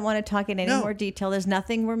to. I don't want to talk in any more detail. There's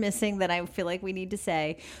nothing we're missing that I feel like we need to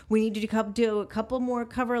say. We need to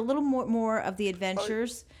cover a little more of the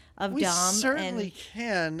adventures of Dom. We certainly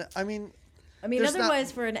can. I mean,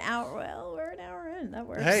 otherwise for an hour, we're an hour in. That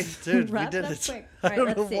works. Hey, dude, we did it. Quick. I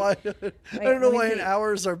don't know why. I don't know why an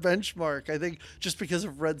hour is our benchmark. I think just because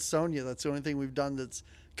of Red Sonja, that's the only thing we've done that's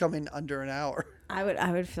come in under an hour. I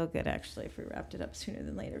would feel good actually if we wrapped it up sooner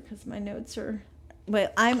than later, because my notes are. No,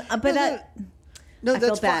 I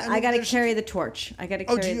feel bad. I got to carry the torch. The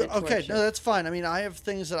torch. Okay, no, that's fine. I mean, I have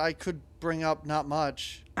things that I could bring up, not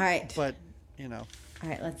much. All right. But, you know. All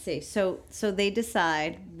right, let's see. So they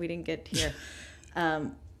decide, we didn't get here,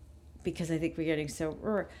 because I think we're getting so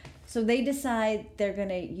they decide they're going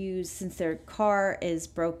to use, since their car is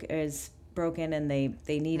broken and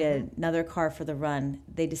they need another car for the run,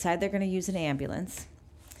 they decide they're going to use an ambulance.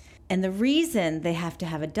 And the reason they have to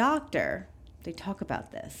have a doctor, they talk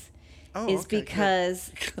about this, is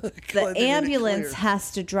because the ambulance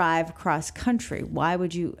has to drive cross country.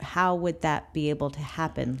 How would that be able to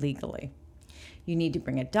happen legally? You need to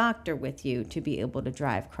bring a doctor with you to be able to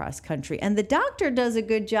drive cross country. And the doctor does a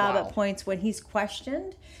good job at points when he's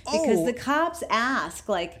questioned, because the cops ask,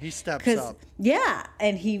 like, he steps up. Yeah.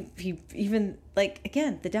 And he even, like,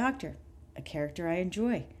 again, the doctor, a character I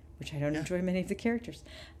enjoy, which I don't enjoy many of the characters.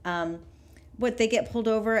 They get pulled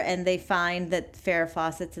over and they find that Farrah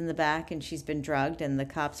Fawcett's in the back and she's been drugged, and the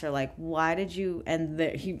cops are like, why did you,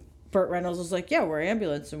 Burt Reynolds was like, yeah, we're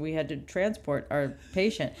ambulance and we had to transport our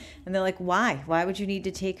patient. And they're like, why? Why would you need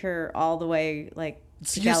to take her all the way, like,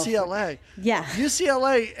 to UCLA? Yeah.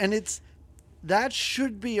 UCLA, and that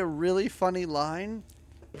should be a really funny line,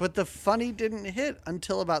 but the funny didn't hit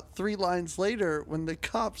until about 3 lines later when the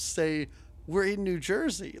cops say, we're in New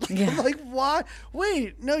Jersey. I'm like, why?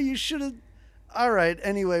 Wait, no, you should have. All right,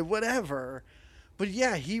 anyway, whatever. But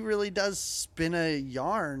yeah, he really does spin a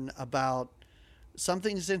yarn about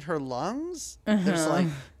something's in her lungs. There's like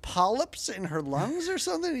polyps in her lungs or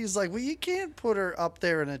something. He's like, well, you can't put her up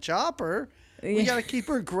there in a chopper. We got to keep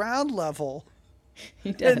her ground level.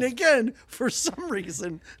 He does. And again, for some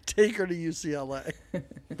reason, take her to UCLA.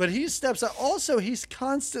 But he steps out. Also, he's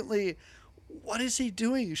constantly, what is he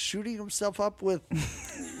doing? Shooting himself up with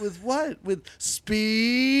what? With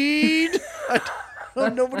speed? I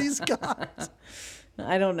don't know what he's got.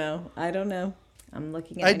 I don't know. I'm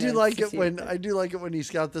looking at. I do like it when he's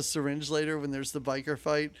got the syringe later when there's the biker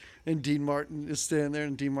fight and Dean Martin is standing there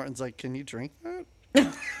and Dean Martin's like, "Can you drink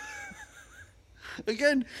that?"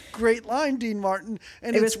 Again, great line, Dean Martin.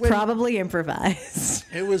 And it was probably improvised.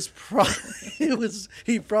 It was.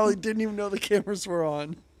 He probably didn't even know the cameras were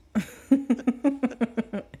on.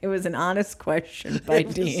 It was an honest question by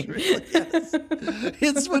Dean. Really, yes.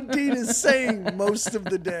 It's what Dean is saying most of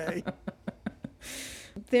the day.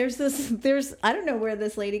 I don't know where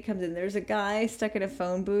this lady comes in. There's a guy stuck in a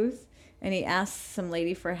phone booth and he asks some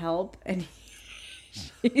lady for help and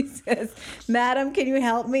he says, "Madam, can you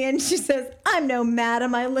help me?" And she says, "I'm no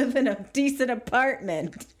madam. I live in a decent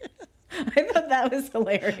apartment." I thought that was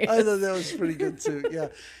hilarious. I thought that was pretty good too. Yeah.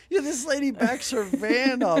 This lady backs her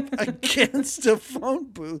van up against a phone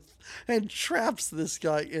booth and traps this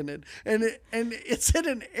guy in it. And it's at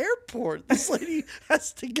an airport. This lady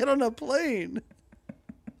has to get on a plane.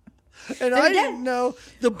 And I didn't know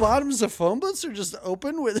the bottoms of phone booths are just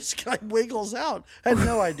open where this guy wiggles out. I had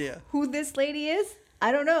no idea. Who this lady is?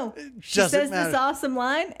 I don't know. She says this awesome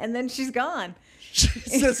line, and then she's gone. She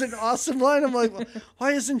says an awesome line. I'm like, well,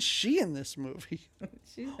 why isn't she in this movie?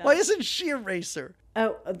 Why isn't she a racer?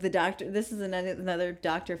 Oh, the doctor. This is another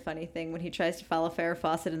doctor funny thing when he tries to follow Farrah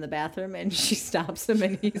Fawcett in the bathroom and she stops him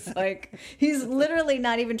and he's literally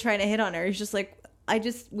not even trying to hit on her. He's just like,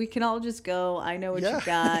 we can all just go. I know what you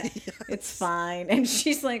got. Yes. It's fine. And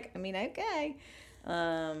she's like, I mean, okay.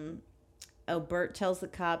 Bert tells the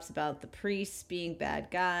cops about the priests being bad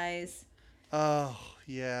guys. Oh,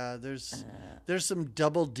 yeah. There's some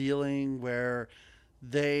double dealing where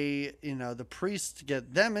the priests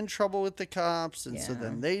get them in trouble with the cops, and so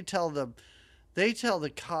then they tell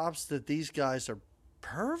the cops that these guys are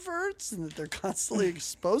perverts and that they're constantly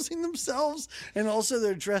exposing themselves, and also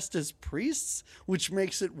they're dressed as priests, which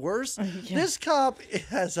makes it worse. This cop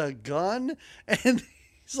has a gun, and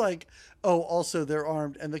he's like, oh, also they're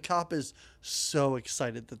armed, and the cop is so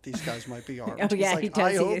excited that these guys might be armed. Oh yeah, he's like, he does.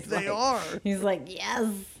 I hope they are. He's like,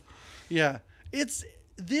 yes. Yeah,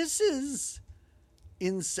 this is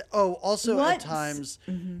insane. Oh, also at times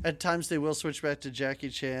they will switch back to Jackie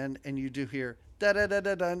Chan, and you do hear da da da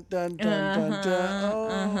da dun dun dun dun dun.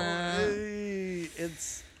 Oh,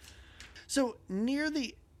 it's so near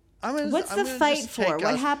the. What's the fight for?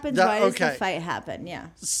 What happens? Why does the fight happen? Yeah.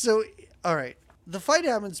 So, all right. The fight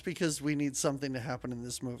happens because we need something to happen in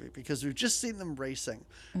this movie, because we've just seen them racing.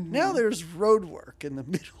 Now there's road work in the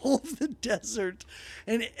middle of the desert,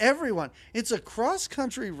 and it's a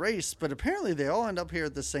cross-country race, but apparently they all end up here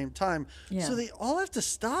at the same time. Yeah. So they all have to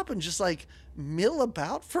stop and just mill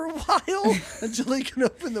about for a while until they can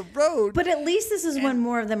open the road. But at least this is when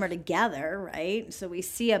more of them are together, right? So we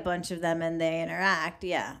see a bunch of them and they interact,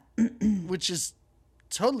 yeah. Which is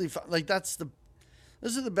totally fun.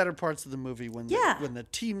 Those are the better parts of the movie when the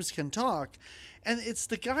teams can talk. And it's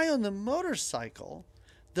the guy on the motorcycle,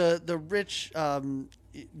 the rich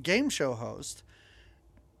game show host.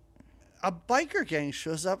 A biker gang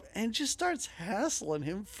shows up and just starts hassling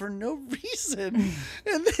him for no reason.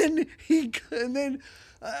 and then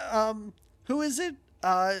who is it?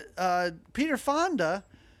 Peter Fonda,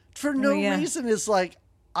 for no reason, is like,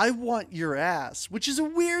 I want your ass, which is a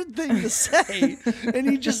weird thing to say. And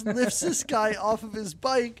he just lifts this guy off of his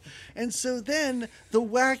bike. And so then the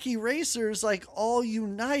wacky racers all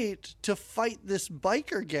unite to fight this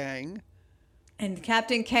biker gang. And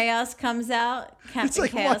Captain Chaos comes out. It's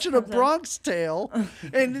like watching a Bronx Tale.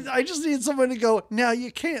 And I just need someone to go, now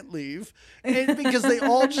you can't leave. And because they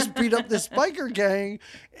all just beat up this biker gang.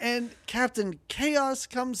 And Captain Chaos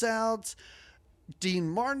comes out. Dean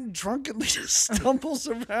Martin drunkenly stumbles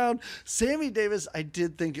around. Sammy Davis, I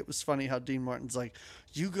did think it was funny how Dean Martin's like,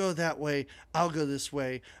 you go that way, I'll go this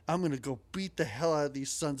way. I'm going to go beat the hell out of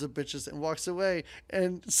these sons of bitches, and walks away.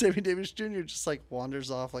 And Sammy Davis Jr. just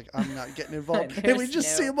wanders off I'm not getting involved. And we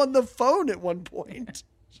just see him on the phone at one point.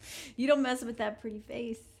 You don't mess with that pretty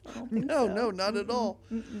face. I don't think No, not at all.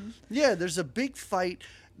 Yeah, there's a big fight.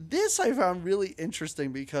 This I found really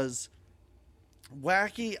interesting because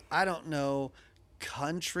wacky, I don't know,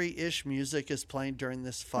 country-ish music is playing during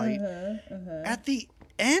this fight. At the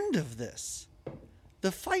end of this,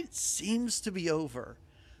 the fight seems to be over.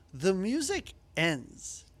 The music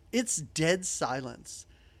ends. It's dead silence.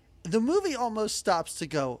 The movie almost stops to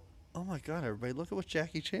go, oh my God, everybody, look at what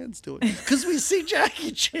Jackie Chan's doing. Because we see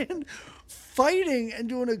Jackie Chan fighting and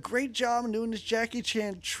doing a great job and doing his Jackie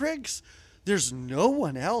Chan tricks. There's no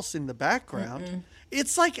one else in the background.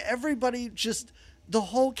 It's like everybody just... The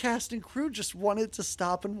whole cast and crew just wanted to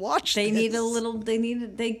stop and watch They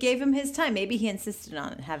gave him his time. Maybe he insisted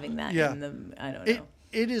on having that in the, I don't know.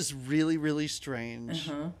 It is really, really strange.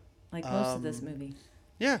 Like most of this movie.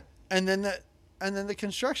 Yeah. And then the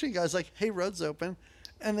construction guy's like, hey, road's open.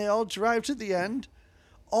 And they all drive to the end.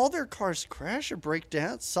 All their cars crash or break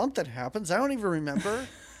down. Something happens. I don't even remember.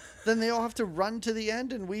 Then they all have to run to the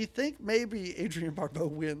end, and we think maybe Adrienne Barbeau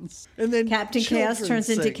wins. And then Captain Chaos turns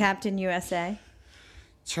into Captain USA.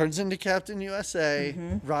 Turns into Captain USA.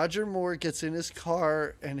 Roger Moore gets in his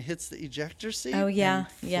car and hits the ejector seat. Oh, yeah.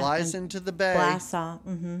 And flies into the bay. Blasts off.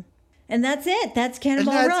 And that's it. That's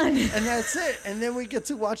Cannonball Run. And that's it. And then we get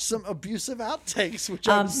to watch some abusive outtakes, which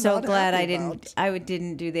I'm so glad I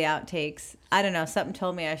didn't do the outtakes. I don't know. Something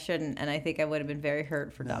told me I shouldn't, and I think I would have been very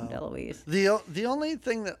hurt for Dom DeLuise. The only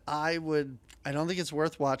thing that I don't think it's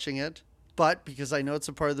worth watching it, but because I know it's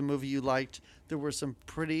a part of the movie you liked, there were some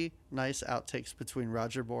pretty nice outtakes between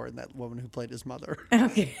Roger Moore and that woman who played his mother.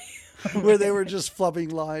 Okay. Where they were just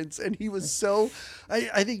flubbing lines. And he was so...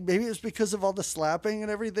 I think maybe it was because of all the slapping and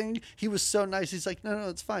everything. He was so nice. He's like, no,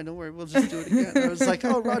 it's fine. Don't worry. We'll just do it again. And I was like,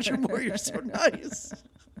 oh, Roger Moore, you're so nice.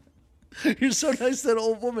 You're so nice, that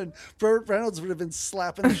old woman. Burt Reynolds would have been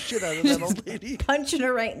slapping the shit out of that old lady. Punching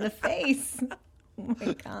her right in the face. Oh,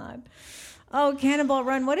 my God. Oh, Cannonball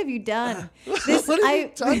Run, what have you done? What have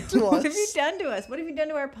you done to us? What have you done to us? What have you done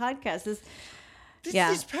to our podcast?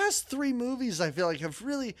 These past 3 movies, I feel like have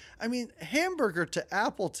really, hamburger to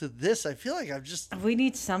apple to this, I feel like I've just... We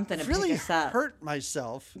need something to really pick us up. hurt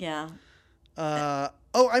myself. Yeah. I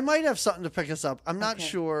might have something to pick us up. I'm not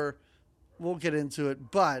sure. We'll get into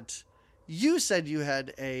it, but... You said you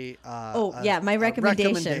had my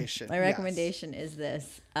recommendation. My Yes. recommendation is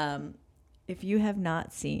this. If you have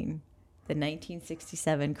not seen the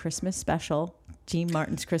 1967 Christmas special, Dean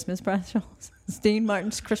Martin's Christmas special,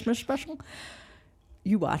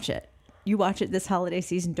 you watch it. You watch it this holiday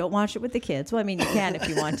season. Don't watch it with the kids. Well, you can if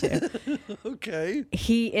you want to. Okay.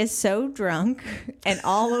 He is so drunk and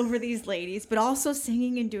all over these ladies, but also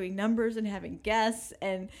singing and doing numbers and having guests,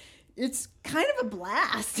 and it's kind of a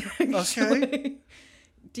blast, actually. Okay.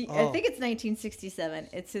 I think it's 1967.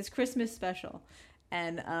 It's his Christmas special.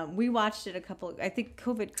 And we watched it I think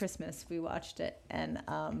COVID Christmas, we watched it. And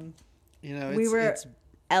we were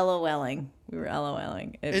LOLing.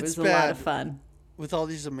 It was a lot of fun. With all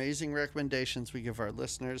these amazing recommendations we give our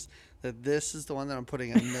listeners, that this is the one that I'm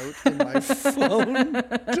putting a note in my phone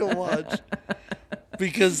to watch.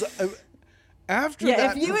 Because... After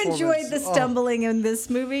that if you enjoyed the stumbling in this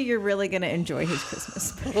movie, you're really going to enjoy his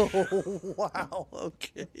Christmas. Oh, wow.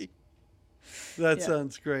 Okay. That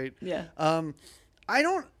sounds great. Yeah. I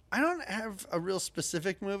don't have a real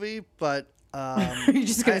specific movie, but you're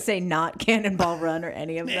just going to say not Cannonball Run or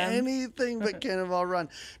any of them? Anything but Cannonball Run.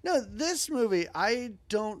 No, this movie I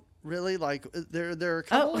don't really like. There are a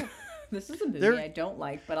couple. Oh, this is a movie I don't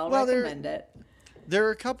like, but I'll recommend it. There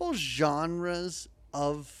are a couple genres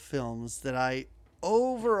of films that I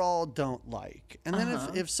overall don't like. And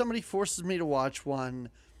then if somebody forces me to watch one,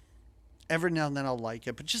 every now and then I'll like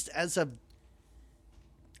it. But just as an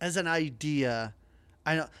idea,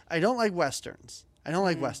 I don't like Westerns. I don't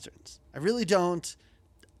like Westerns. I really don't.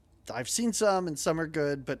 I've seen some and some are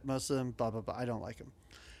good, but most of them, blah, blah, blah. I don't like them.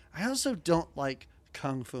 I also don't like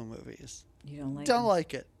Kung Fu movies. You don't like Don't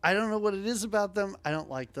like it. I don't know what it is about them. I don't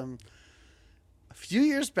like them. A few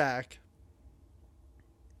years back,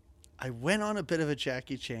 I went on a bit of a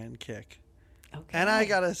Jackie Chan kick. Okay. And I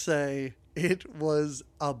gotta say, it was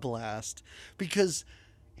a blast. Because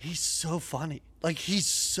he's so funny. Like, he's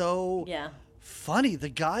so funny. The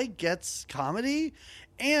guy gets comedy,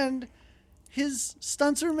 and his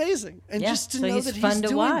stunts are amazing. And just to know that he's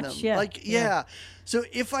doing them. Yeah. So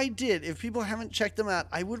if people haven't checked them out,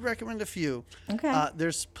 I would recommend a few. Okay.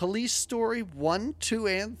 There's Police Story 1, 2,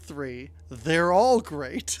 and 3. They're all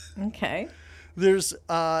great. Okay. There's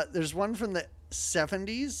one from the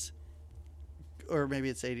 70s, or maybe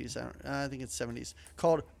it's 80s. I think it's 70s,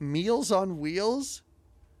 called Meals on Wheels.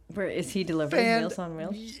 Where is he delivering Meals on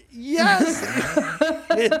Wheels? Yes.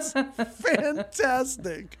 It's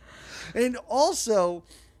fantastic. And also,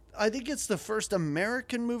 I think it's the first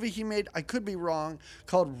American movie he made, I could be wrong,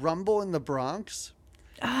 called Rumble in the Bronx.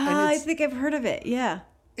 I think I've heard of it, yeah.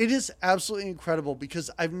 It is absolutely incredible because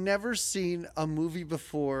I've never seen a movie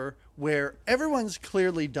before where everyone's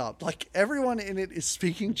clearly dubbed. Like, everyone in it is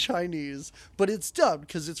speaking Chinese, but it's dubbed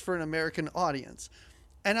because it's for an American audience.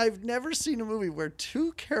 And I've never seen a movie where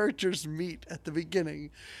 2 characters meet at the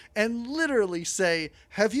beginning and literally say,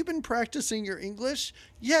 "Have you been practicing your English?"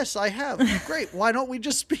 "Yes, I have." "Great. Why don't we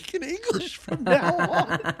just speak in English from now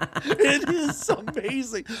on?" It is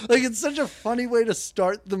amazing. Like, it's such a funny way to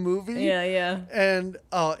start the movie. Yeah. And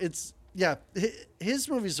his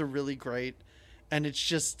movies are really great. And it's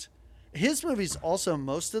just, his movies also,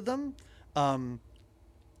 most of them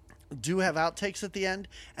do have outtakes at the end.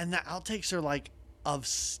 And the outtakes are like, of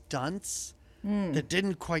stunts that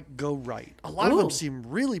didn't quite go right. A lot of them seem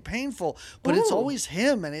really painful, but it's always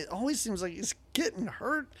him, and it always seems like he's getting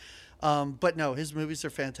hurt. But no, his movies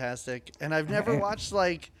are fantastic. And I've never watched,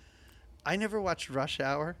 I never watched Rush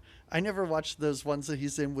Hour. I never watched those ones that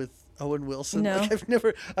he's in with Owen Wilson. No.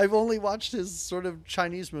 I've only watched his sort of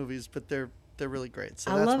Chinese movies, but they're really great.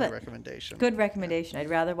 So that's my recommendation. Good recommendation.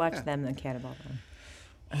 I'd rather watch them than Cannonball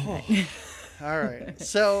Run. All right.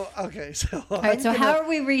 So all right. So how are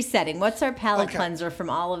we resetting? What's our palate cleanser from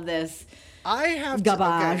all of this? I have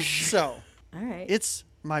garbage. So all right. It's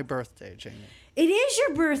my birthday, Jamie. It is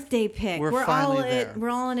your birthday pick. We're finally there.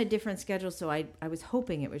 We're all on a different schedule, so I was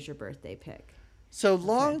hoping it was your birthday pick. So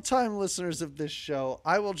long-time listeners of this show,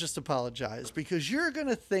 I will just apologize because you're going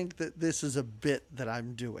to think that this is a bit that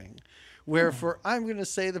I'm doing, where I'm going to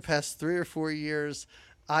say the past 3 or 4 years,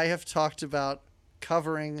 I have talked about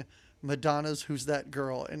covering Madonna's Who's That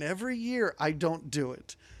Girl, and every year I don't do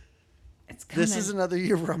it. This is another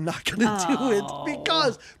year where I'm not going to do it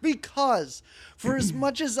because for as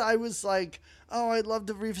much as I was like, oh, I'd love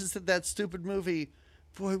to revisit that stupid movie.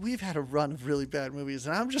 Boy, we've had a run of really bad movies,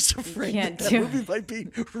 and I'm just afraid that movie might be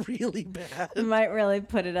really bad. It might really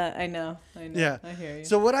put it up. I know. Yeah. I hear you.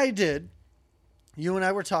 So what I did, you and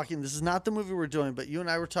I were talking, this is not the movie we're doing, but you and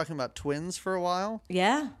I were talking about twins for a while.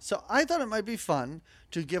 Yeah. So I thought it might be fun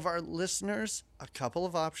to give our listeners a couple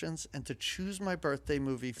of options and to choose my birthday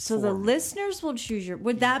movie for the me. listeners will choose your...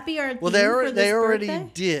 Would that be our theme Well, for they this already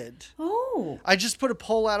birthday? did. Oh. I just put a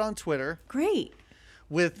poll out on Twitter. Great.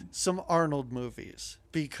 With some Arnold movies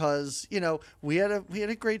because, you know, we had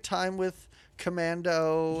a great time with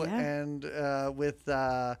Commando and with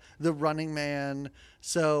The Running Man.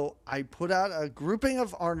 So I put out a grouping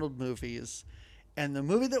of Arnold movies, and the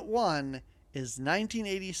movie that won is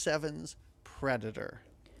 1987's Predator.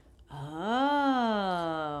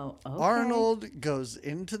 Oh, okay. Arnold goes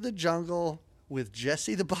into the jungle with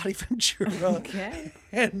Jesse the Body Ventura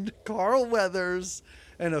and Carl Weathers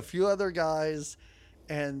and a few other guys,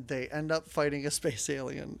 and they end up fighting a space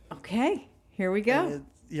alien. Okay, here we go.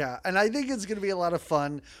 And I think it's going to be a lot of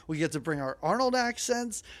fun. We get to bring our Arnold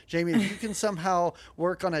accents. Jamie, if you can somehow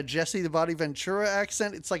work on a Jesse the Body Ventura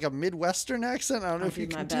accent, it's like a Midwestern accent. I don't know if you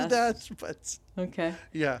can do that, but okay.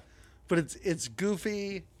 Yeah, but it's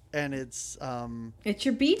goofy and it's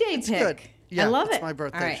your B-Day pick. Good. Yeah, I love it. It's my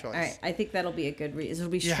birthday choice. All right. I think that'll be a good it'll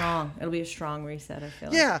be strong. It'll be a strong reset, I feel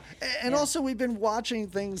like. Yeah. And also we've been watching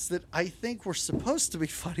things that I think were supposed to be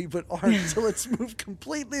funny but aren't. So let's move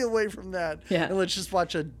completely away from that. Yeah. And let's just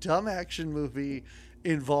watch a dumb action movie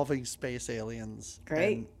involving space aliens.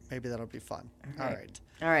 Great. And maybe that'll be fun. All right.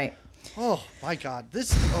 All right. Oh my God.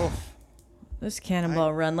 This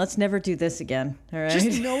Cannonball Run. Let's never do this again. All right.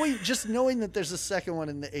 Just knowing that there's a second one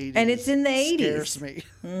in the 80s. And it's in the 80s. Scares me.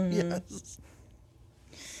 Mm-hmm. Yes.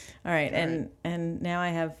 All right. And now I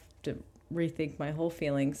have to rethink my whole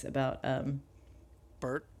feelings about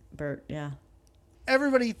Bert. Yeah.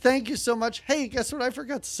 Everybody, thank you so much. Hey, guess what I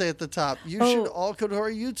forgot to say at the top? You should all go to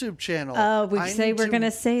our YouTube channel. We're going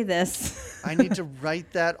to say this. I need to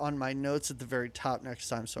write that on my notes at the very top next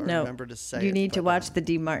time so I remember to say it. You need to watch the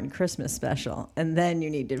D. Martin Christmas special, and then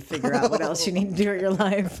you need to figure out what else you need to do in your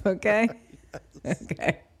life, okay? Yes.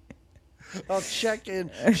 Okay. I'll check in.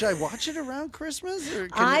 Should I watch it around Christmas? Or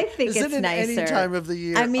I think it's nicer. Any time of the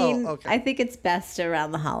year? I mean, I think it's best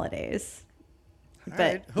around the holidays. But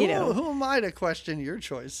right. Who am I to question your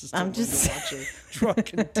choices? I'm just to watch a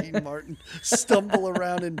drunken Dean Martin stumble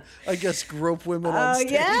around and I guess grope women on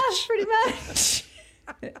stage. Yeah, pretty much.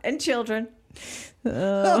 And children.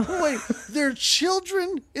 Wait, there are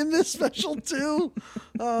children in this special too?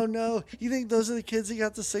 Oh no! You think those are the kids who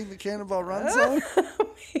got to sing the Cannonball Run song?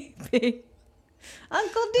 Maybe.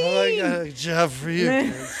 Uncle Dean. Oh, I got a job for you,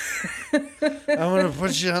 kids. I'm gonna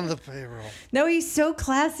put you on the payroll. No, he's so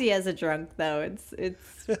classy as a drunk, though.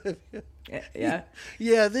 It's yeah.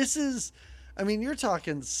 Yeah, this is. I mean, you're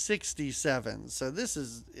talking 67. So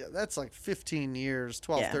that's like 15 years,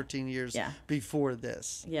 12, 13 years before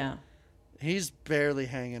this. Yeah. He's barely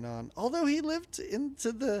hanging on. Although he lived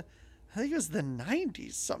into I think it was the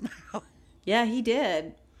 90s somehow. Yeah, he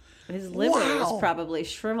did. His liver was probably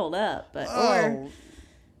shriveled up, or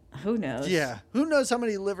who knows? Yeah, who knows how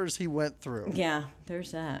many livers he went through? Yeah,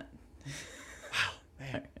 there's that. Wow,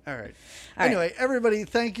 man. All right. Anyway, everybody,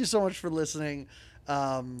 thank you so much for listening.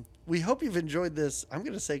 We hope you've enjoyed this. I'm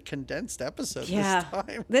going to say condensed episode this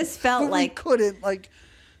time. This felt but like we couldn't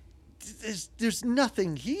There's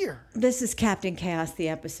nothing here. This is Captain Chaos, the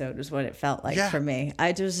episode, is what it felt like for me.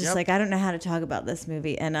 I was just like, I don't know how to talk about this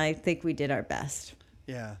movie, and I think we did our best.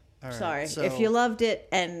 Yeah. All right. Sorry. So, if you loved it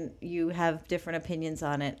and you have different opinions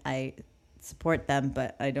on it, I support them,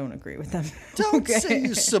 but I don't agree with them. Don't say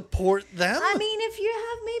you support them. I mean, if you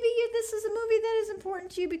have, this is a movie that is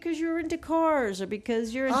important to you because you're into cars or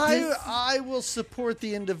because you're I will support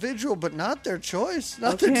the individual, but not their choice,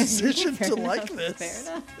 not their decision to like this.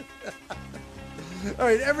 Fair enough. All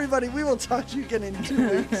right, everybody, we will talk to you again in 2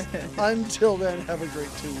 weeks. Until then, have a great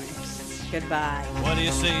 2 weeks. Goodbye. What do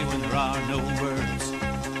you say when there are no words?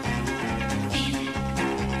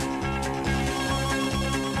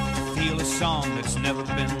 Feel a song that's never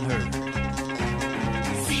been heard.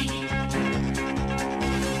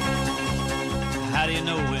 How do you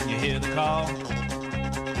know when you hear the call?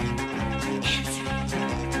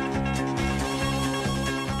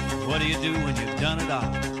 What do you do when you've done it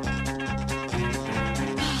all?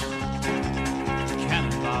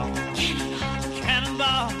 Cannonball,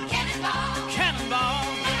 cannonball, cannonball, cannonball.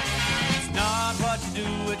 It's not what you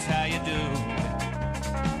do, it's how you do.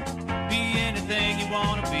 Be anything you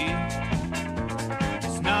want to be.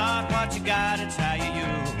 It's not what you got.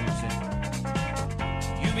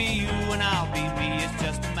 be you and I'll be me. It's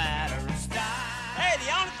just a matter of style. Hey,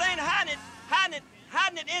 the only thing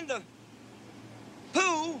hiding it in the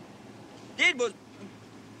poo did was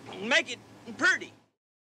make it pretty.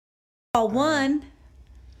 One.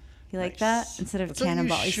 You like that? Nice. Instead of That's what you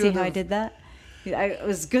Cannonball. You see should how I have- did that? It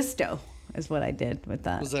was gusto is what I did with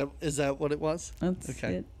that. Is that what it was? That's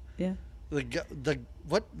okay. it. Yeah. The gusto?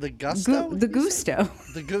 The gusto.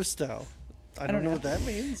 The gusto. I don't know what that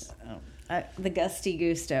means. The gusty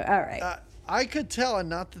gusto. All right. I could tell, and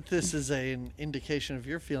not that this is an indication of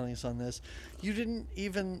your feelings on this. You didn't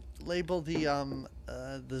even label the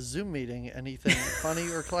Zoom meeting anything funny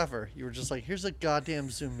or clever. You were just like, "Here's a goddamn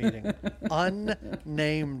Zoom meeting,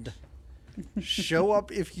 unnamed. Show up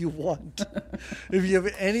if you want. If you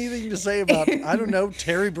have anything to say about, I don't know,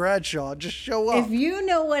 Terry Bradshaw, just show up." If you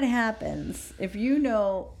know what happens,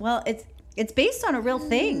 well, it's based on a real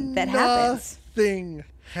thing that happens. Nothing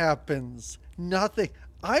happens. Nothing.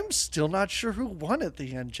 I'm still not sure who won at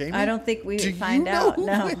the end, Jamie. I don't think we Do find you know out. who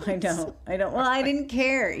No, wins? I don't. Well, I didn't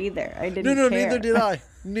care either. I didn't No, care. neither did I.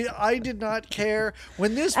 I did not care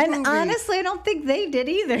when this And movie. honestly, I don't think they did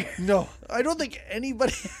either. No, I don't think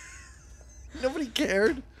anybody. Nobody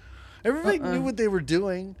cared. Everybody knew what they were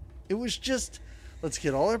doing. It was just, let's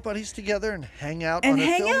get all our buddies together and hang out on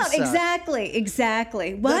a film set.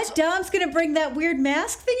 Exactly. What? Dom's gonna bring that weird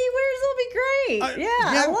mask thing he wears. It'll be great.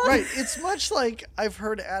 I love right. it. It's much like I've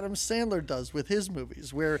heard Adam Sandler does with his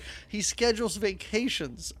movies, where he schedules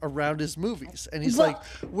vacations around his movies, and he's like,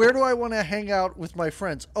 "Where do I want to hang out with my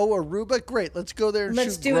friends? Oh, Aruba, great. Let's go there and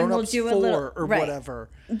shoot Grown Ups 4 or whatever."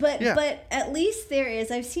 But at least there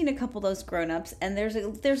is. I've seen a couple of those grown-ups, and there's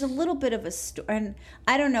a little bit of a story. And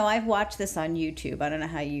I don't know. I've watched this on YouTube. I don't know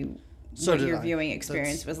how your viewing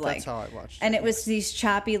experience was like. That's how I watched it. And it was these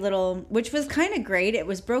choppy little, which was kind of great. It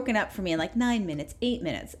was broken up for me in like 9 minutes, 8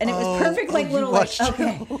 minutes, and it was perfect. Like little,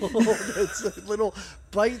 okay, it's little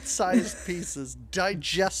bite-sized pieces,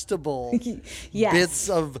 digestible Yes. bits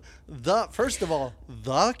of the. First of all,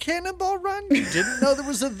 the Cannonball Run. Didn't know there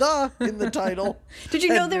was a "the" in the title. Did you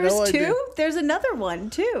know Had there no was two? idea. There's another one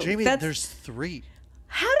too. Jamie, there's 3.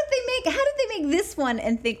 How did they make this one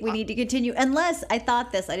and think we need to continue? Unless I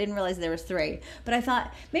thought this, I didn't realize there was 3. But I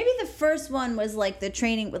thought maybe the first one was like the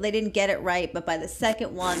training, but they didn't get it right. But by the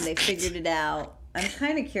second one, they figured it out. I'm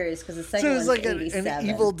kind of curious because the second So it was one's like 87. an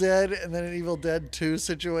Evil Dead and then an Evil Dead 2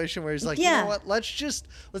 situation where he's like, you know what, let's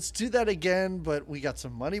do that again, but we got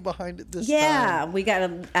some money behind it this time. Yeah, we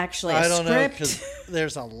got actually a script. Know, because script.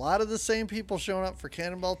 there's a lot of the same people showing up for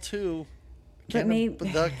Cannonball 2.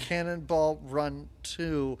 The Cannonball Run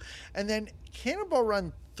 2. And then Cannonball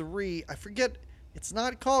Run 3, I forget, it's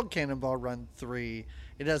not called Cannonball Run 3.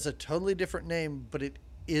 It has a totally different name, but it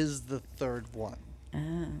is the 3rd one.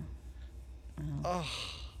 Oh.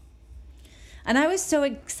 And I was so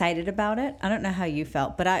excited about it. I don't know how you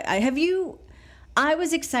felt, but I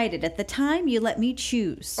was excited at the time. You let me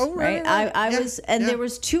choose. Oh, right. I was, and there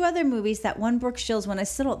was 2 other movies. That one, Brooke Shields, one I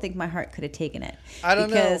still don't think my heart could have taken it. I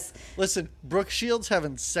don't know. Listen, Brooke Shields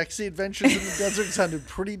having sexy adventures in the desert sounded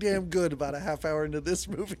pretty damn good about a half hour into this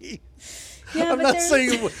movie. Yeah, I'm not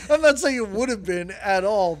saying it would have been at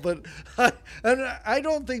all, but I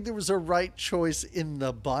don't think there was a right choice in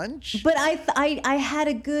the bunch. But I had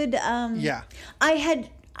a good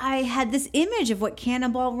I had this image of what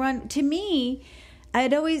Cannonball Run, to me,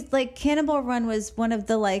 I'd always like Cannonball Run was one of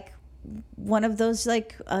those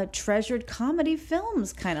treasured comedy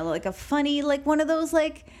films, kind of like a funny, like one of those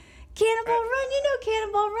like Cannonball Run, you know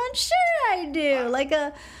Cannonball Run, sure I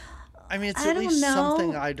do, I mean, it's at least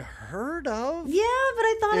something I'd heard of. Yeah, but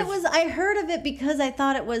I heard of it because I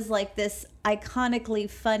thought it was like this iconically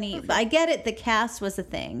funny. But I get it, the cast was a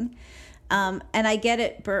thing. And I get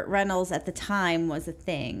it, Burt Reynolds at the time was a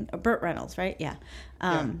thing. Burt Reynolds, right? Yeah.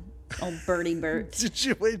 Oh, Bertie Burt. Did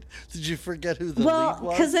you forget who the lead was?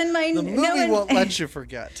 Well, because in my the movie won't let you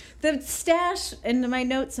forget. The stash in my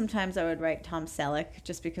notes. Sometimes I would write Tom Selleck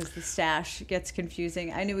just because the stash gets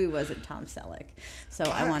confusing. I knew he wasn't Tom Selleck, so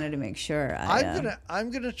I wanted to make sure. I'm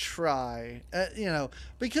gonna try.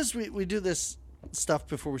 Because we do this stuff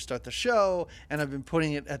before we start the show, and I've been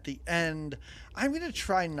putting it at the end. I'm gonna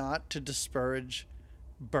try not to disparage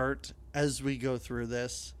Burt as we go through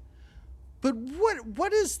this. But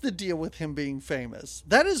what is the deal with him being famous?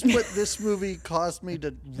 That is what this movie caused me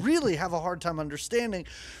to really have a hard time understanding.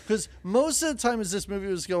 Because most of the time as this movie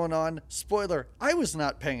was going on, spoiler, I was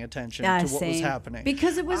not paying attention to what was happening.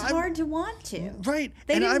 Because it was hard to want to. Right.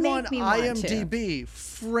 They and didn't I'm make on me want IMDb to.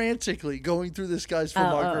 frantically going through this guy's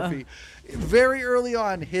filmography. very early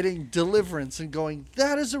on hitting Deliverance and going,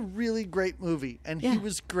 that is a really great movie. And he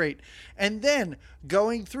was great. And then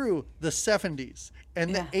going through the 70s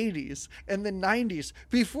and the 80s and the 90s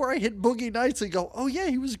before I hit Boogie Nights and go, oh yeah,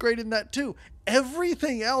 he was great in that too.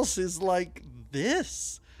 Everything else is like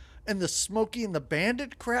this. And the Smokey and the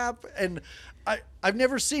Bandit crap. And I've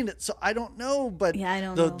never seen it, so I don't know. But I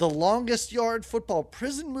don't know. The Longest Yard football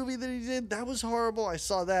prison movie that he did, that was horrible. I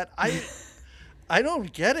saw that. I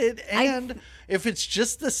don't get it. And if it's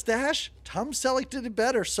just the stash, Tom Selleck did it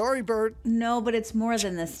better. Sorry, Bert. No, but it's more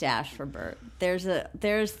than the stash for Bert. There's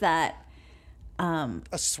that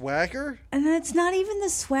a swagger? And it's not even the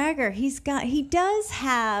swagger. He does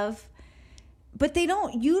have, but they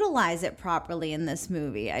don't utilize it properly in this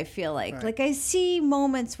movie, I feel like. Right. Like, I see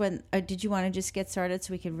moments when... did you want to just get started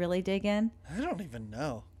so we can really dig in? I don't even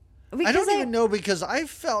know. Because I don't even know because I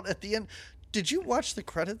felt at the end... Did you watch the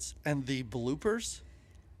credits and the bloopers?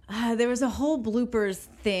 There was a whole bloopers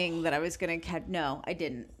thing that I was going to catch. No, I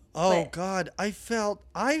didn't. Oh, God. I feel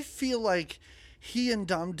like he and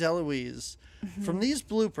Dom DeLuise, from these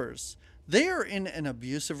bloopers... They are in an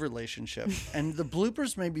abusive relationship, and the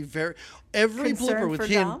bloopers may be every blooper with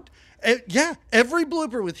him. Every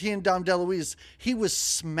blooper with he and Dom DeLuise, he was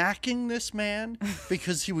smacking this man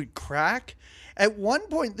because he would crack. At one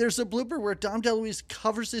point, there's a blooper where Dom DeLuise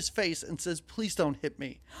covers his face and says, "Please don't hit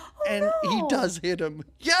me," he does hit him.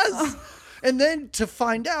 Yes. And then to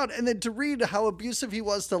find out, and then to read how abusive he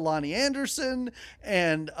was to Lonnie Anderson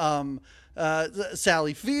and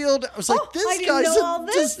Sally Field. I was like, this guy's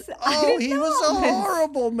he was a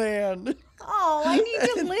horrible man. Oh, I need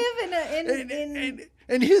to live in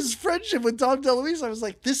and his friendship with Dom DeLuise, I was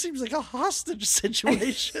like, this seems like a hostage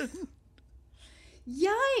situation.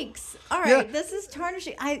 Yikes. All right, this is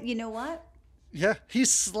tarnishing. You know what? Yeah,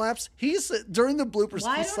 during the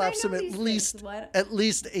bloopers, he slaps him at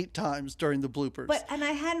least 8 times during the bloopers. And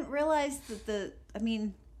I hadn't realized that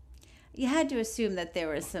you had to assume that there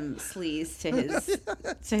was some sleaze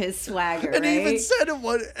to his swagger, and right? he even said it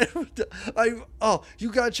one.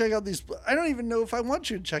 You gotta check out these. I don't even know if I want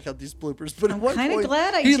you to check out these bloopers, but at one point,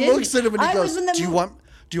 he looks at him and he goes, "Do you want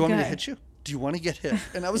me to hit you? Do you want to get hit?"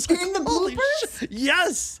 And I was like, in the "Holy bloopers?" shit.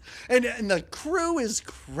 Yes, and the crew is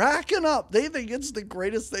cracking up. They think it's the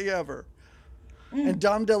greatest thing ever, and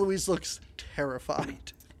Dom DeLuise looks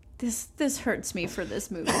terrified. This hurts me for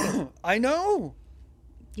this movie. I know.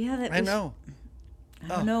 Yeah, I know. I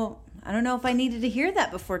don't know. I don't know if I needed to hear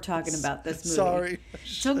that before talking about this movie. Sorry.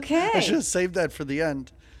 It's okay. I should have saved that for the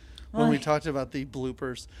end when we talked about the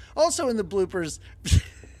bloopers. Also in the bloopers,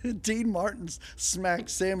 Dean Martin's smacked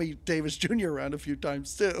Sammy Davis Jr. around a few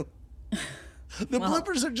times too. The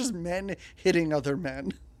bloopers are just men hitting other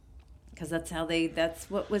men. Because that's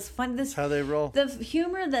what was fun. That's how they roll. The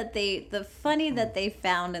humor the funny that they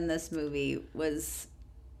found in this movie was...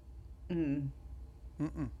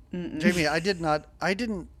 Jamie, I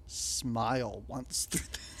didn't smile once through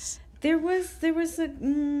this. There was a...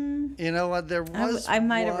 You know what? There was I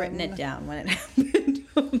might have written it down when it happened.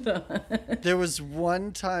 Hold on. There was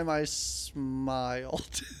one time I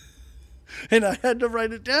smiled. And I had to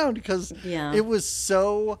write it down because it was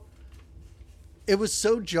so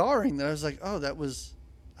jarring that I was like,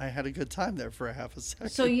 I had a good time there for a half a second.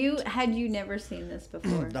 So you never seen this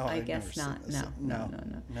before? No, I guess not. No.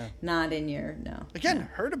 No. Not in your Again,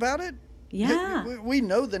 heard about it? Yeah. We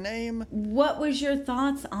know the name. What was your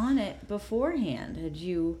thoughts on it beforehand?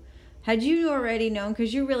 Had you already known?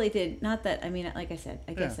 Because you really did. Not that, like I said,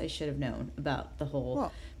 I guess I should have known about the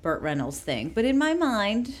whole Burt Reynolds thing. But in my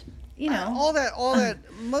mind, all that,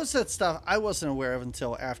 most of that stuff I wasn't aware of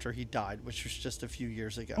until after he died, which was just a few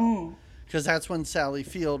years ago. Because that's when Sally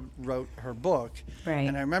Field wrote her book. Right.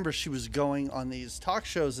 And I remember she was going on these talk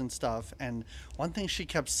shows and stuff. And one thing she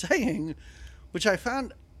kept saying, which I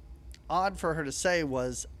found odd for her to say,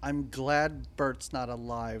 was, "I'm glad Bert's not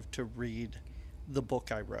alive to read the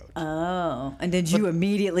book I wrote." Oh. And did you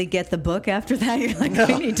immediately get the book after that? You're like,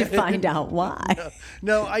 we need to find out why.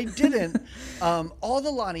 No, I didn't. All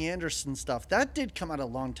the Lonnie Anderson stuff, that did come out a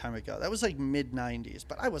long time ago. That was like mid-90s.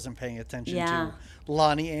 But I wasn't paying attention to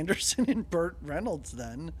Lonnie Anderson and Burt Reynolds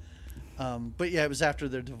then. But yeah, it was after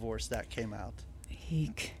their divorce that came out.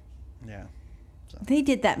 Eek. Yeah. So. They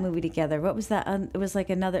did that movie together. What was that? It was like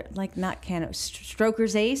another, like not Cannonball.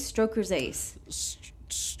 Stroker's Ace? Stroker's Ace.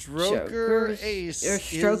 Stroker Ace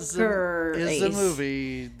is a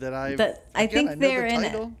movie that I think they're in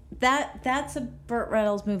it. That's a Burt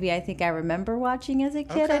Reynolds movie I think I remember watching as a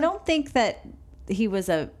kid. Okay. I don't think that he was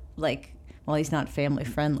a Well, he's not family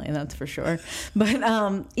friendly, that's for sure.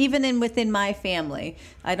 But even within my family,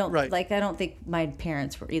 I don't think my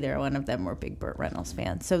parents were, either one of them were big Burt Reynolds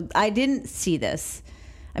fans. So I didn't see this.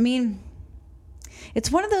 I mean, it's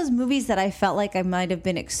one of those movies that I felt like I might have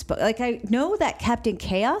been exposed. Like, I know that Captain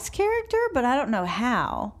Chaos character, but I don't know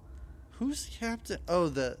how. Who's Captain? Oh,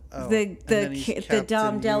 the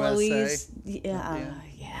Dom DeLuise. Yeah.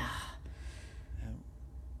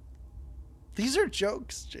 These are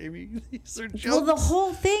jokes, Jamie. These are jokes. Well, the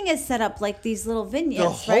whole thing is set up like these little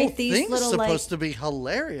vignettes, right? These thing's little supposed to be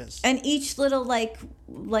hilarious. And each little like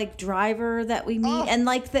driver that we meet, and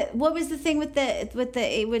like what was the thing with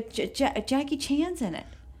Jackie Chan's in it?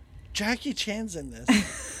 Jackie Chan's in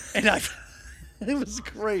this, and it was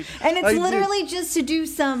great. And it's literally just to do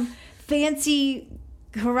some fancy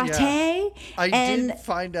karate. Yeah. I did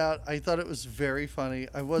find out. I thought it was very funny.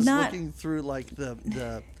 I was looking through like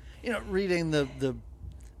the reading the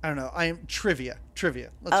I don't know. I am trivia.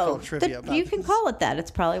 Let's call it trivia. You can call it that.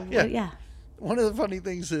 It's probably yeah. One of the funny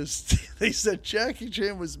things is they said Jackie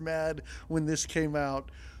Chan was mad when this came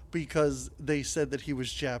out because they said that he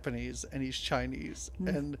was Japanese and he's Chinese,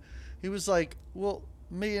 and he was like, "Well,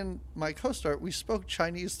 me and my co-star, we spoke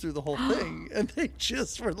Chinese through the whole thing," and they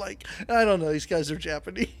just were like, "I don't know, these guys are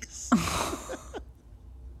Japanese."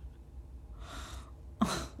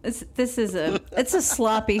 It's a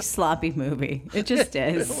sloppy movie. It just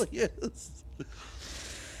is. It really is.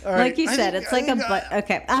 All right. Like you said, it's like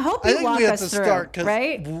okay. I hope you walk us through,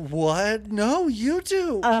 right? What? No, you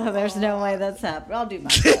do. Oh, there's no way that's happening. I'll do my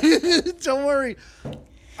best. Don't worry.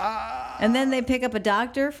 And then they pick up a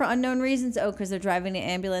doctor for unknown reasons. Oh, because they're driving an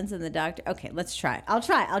ambulance and the doctor. Okay, let's try it. I'll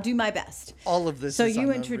try it. I'll do my best. All of this. So is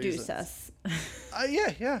you introduce us.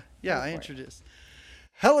 Yeah. I introduce.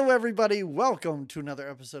 Hello, everybody. Welcome to another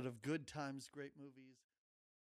episode of Good Times, Great Movies.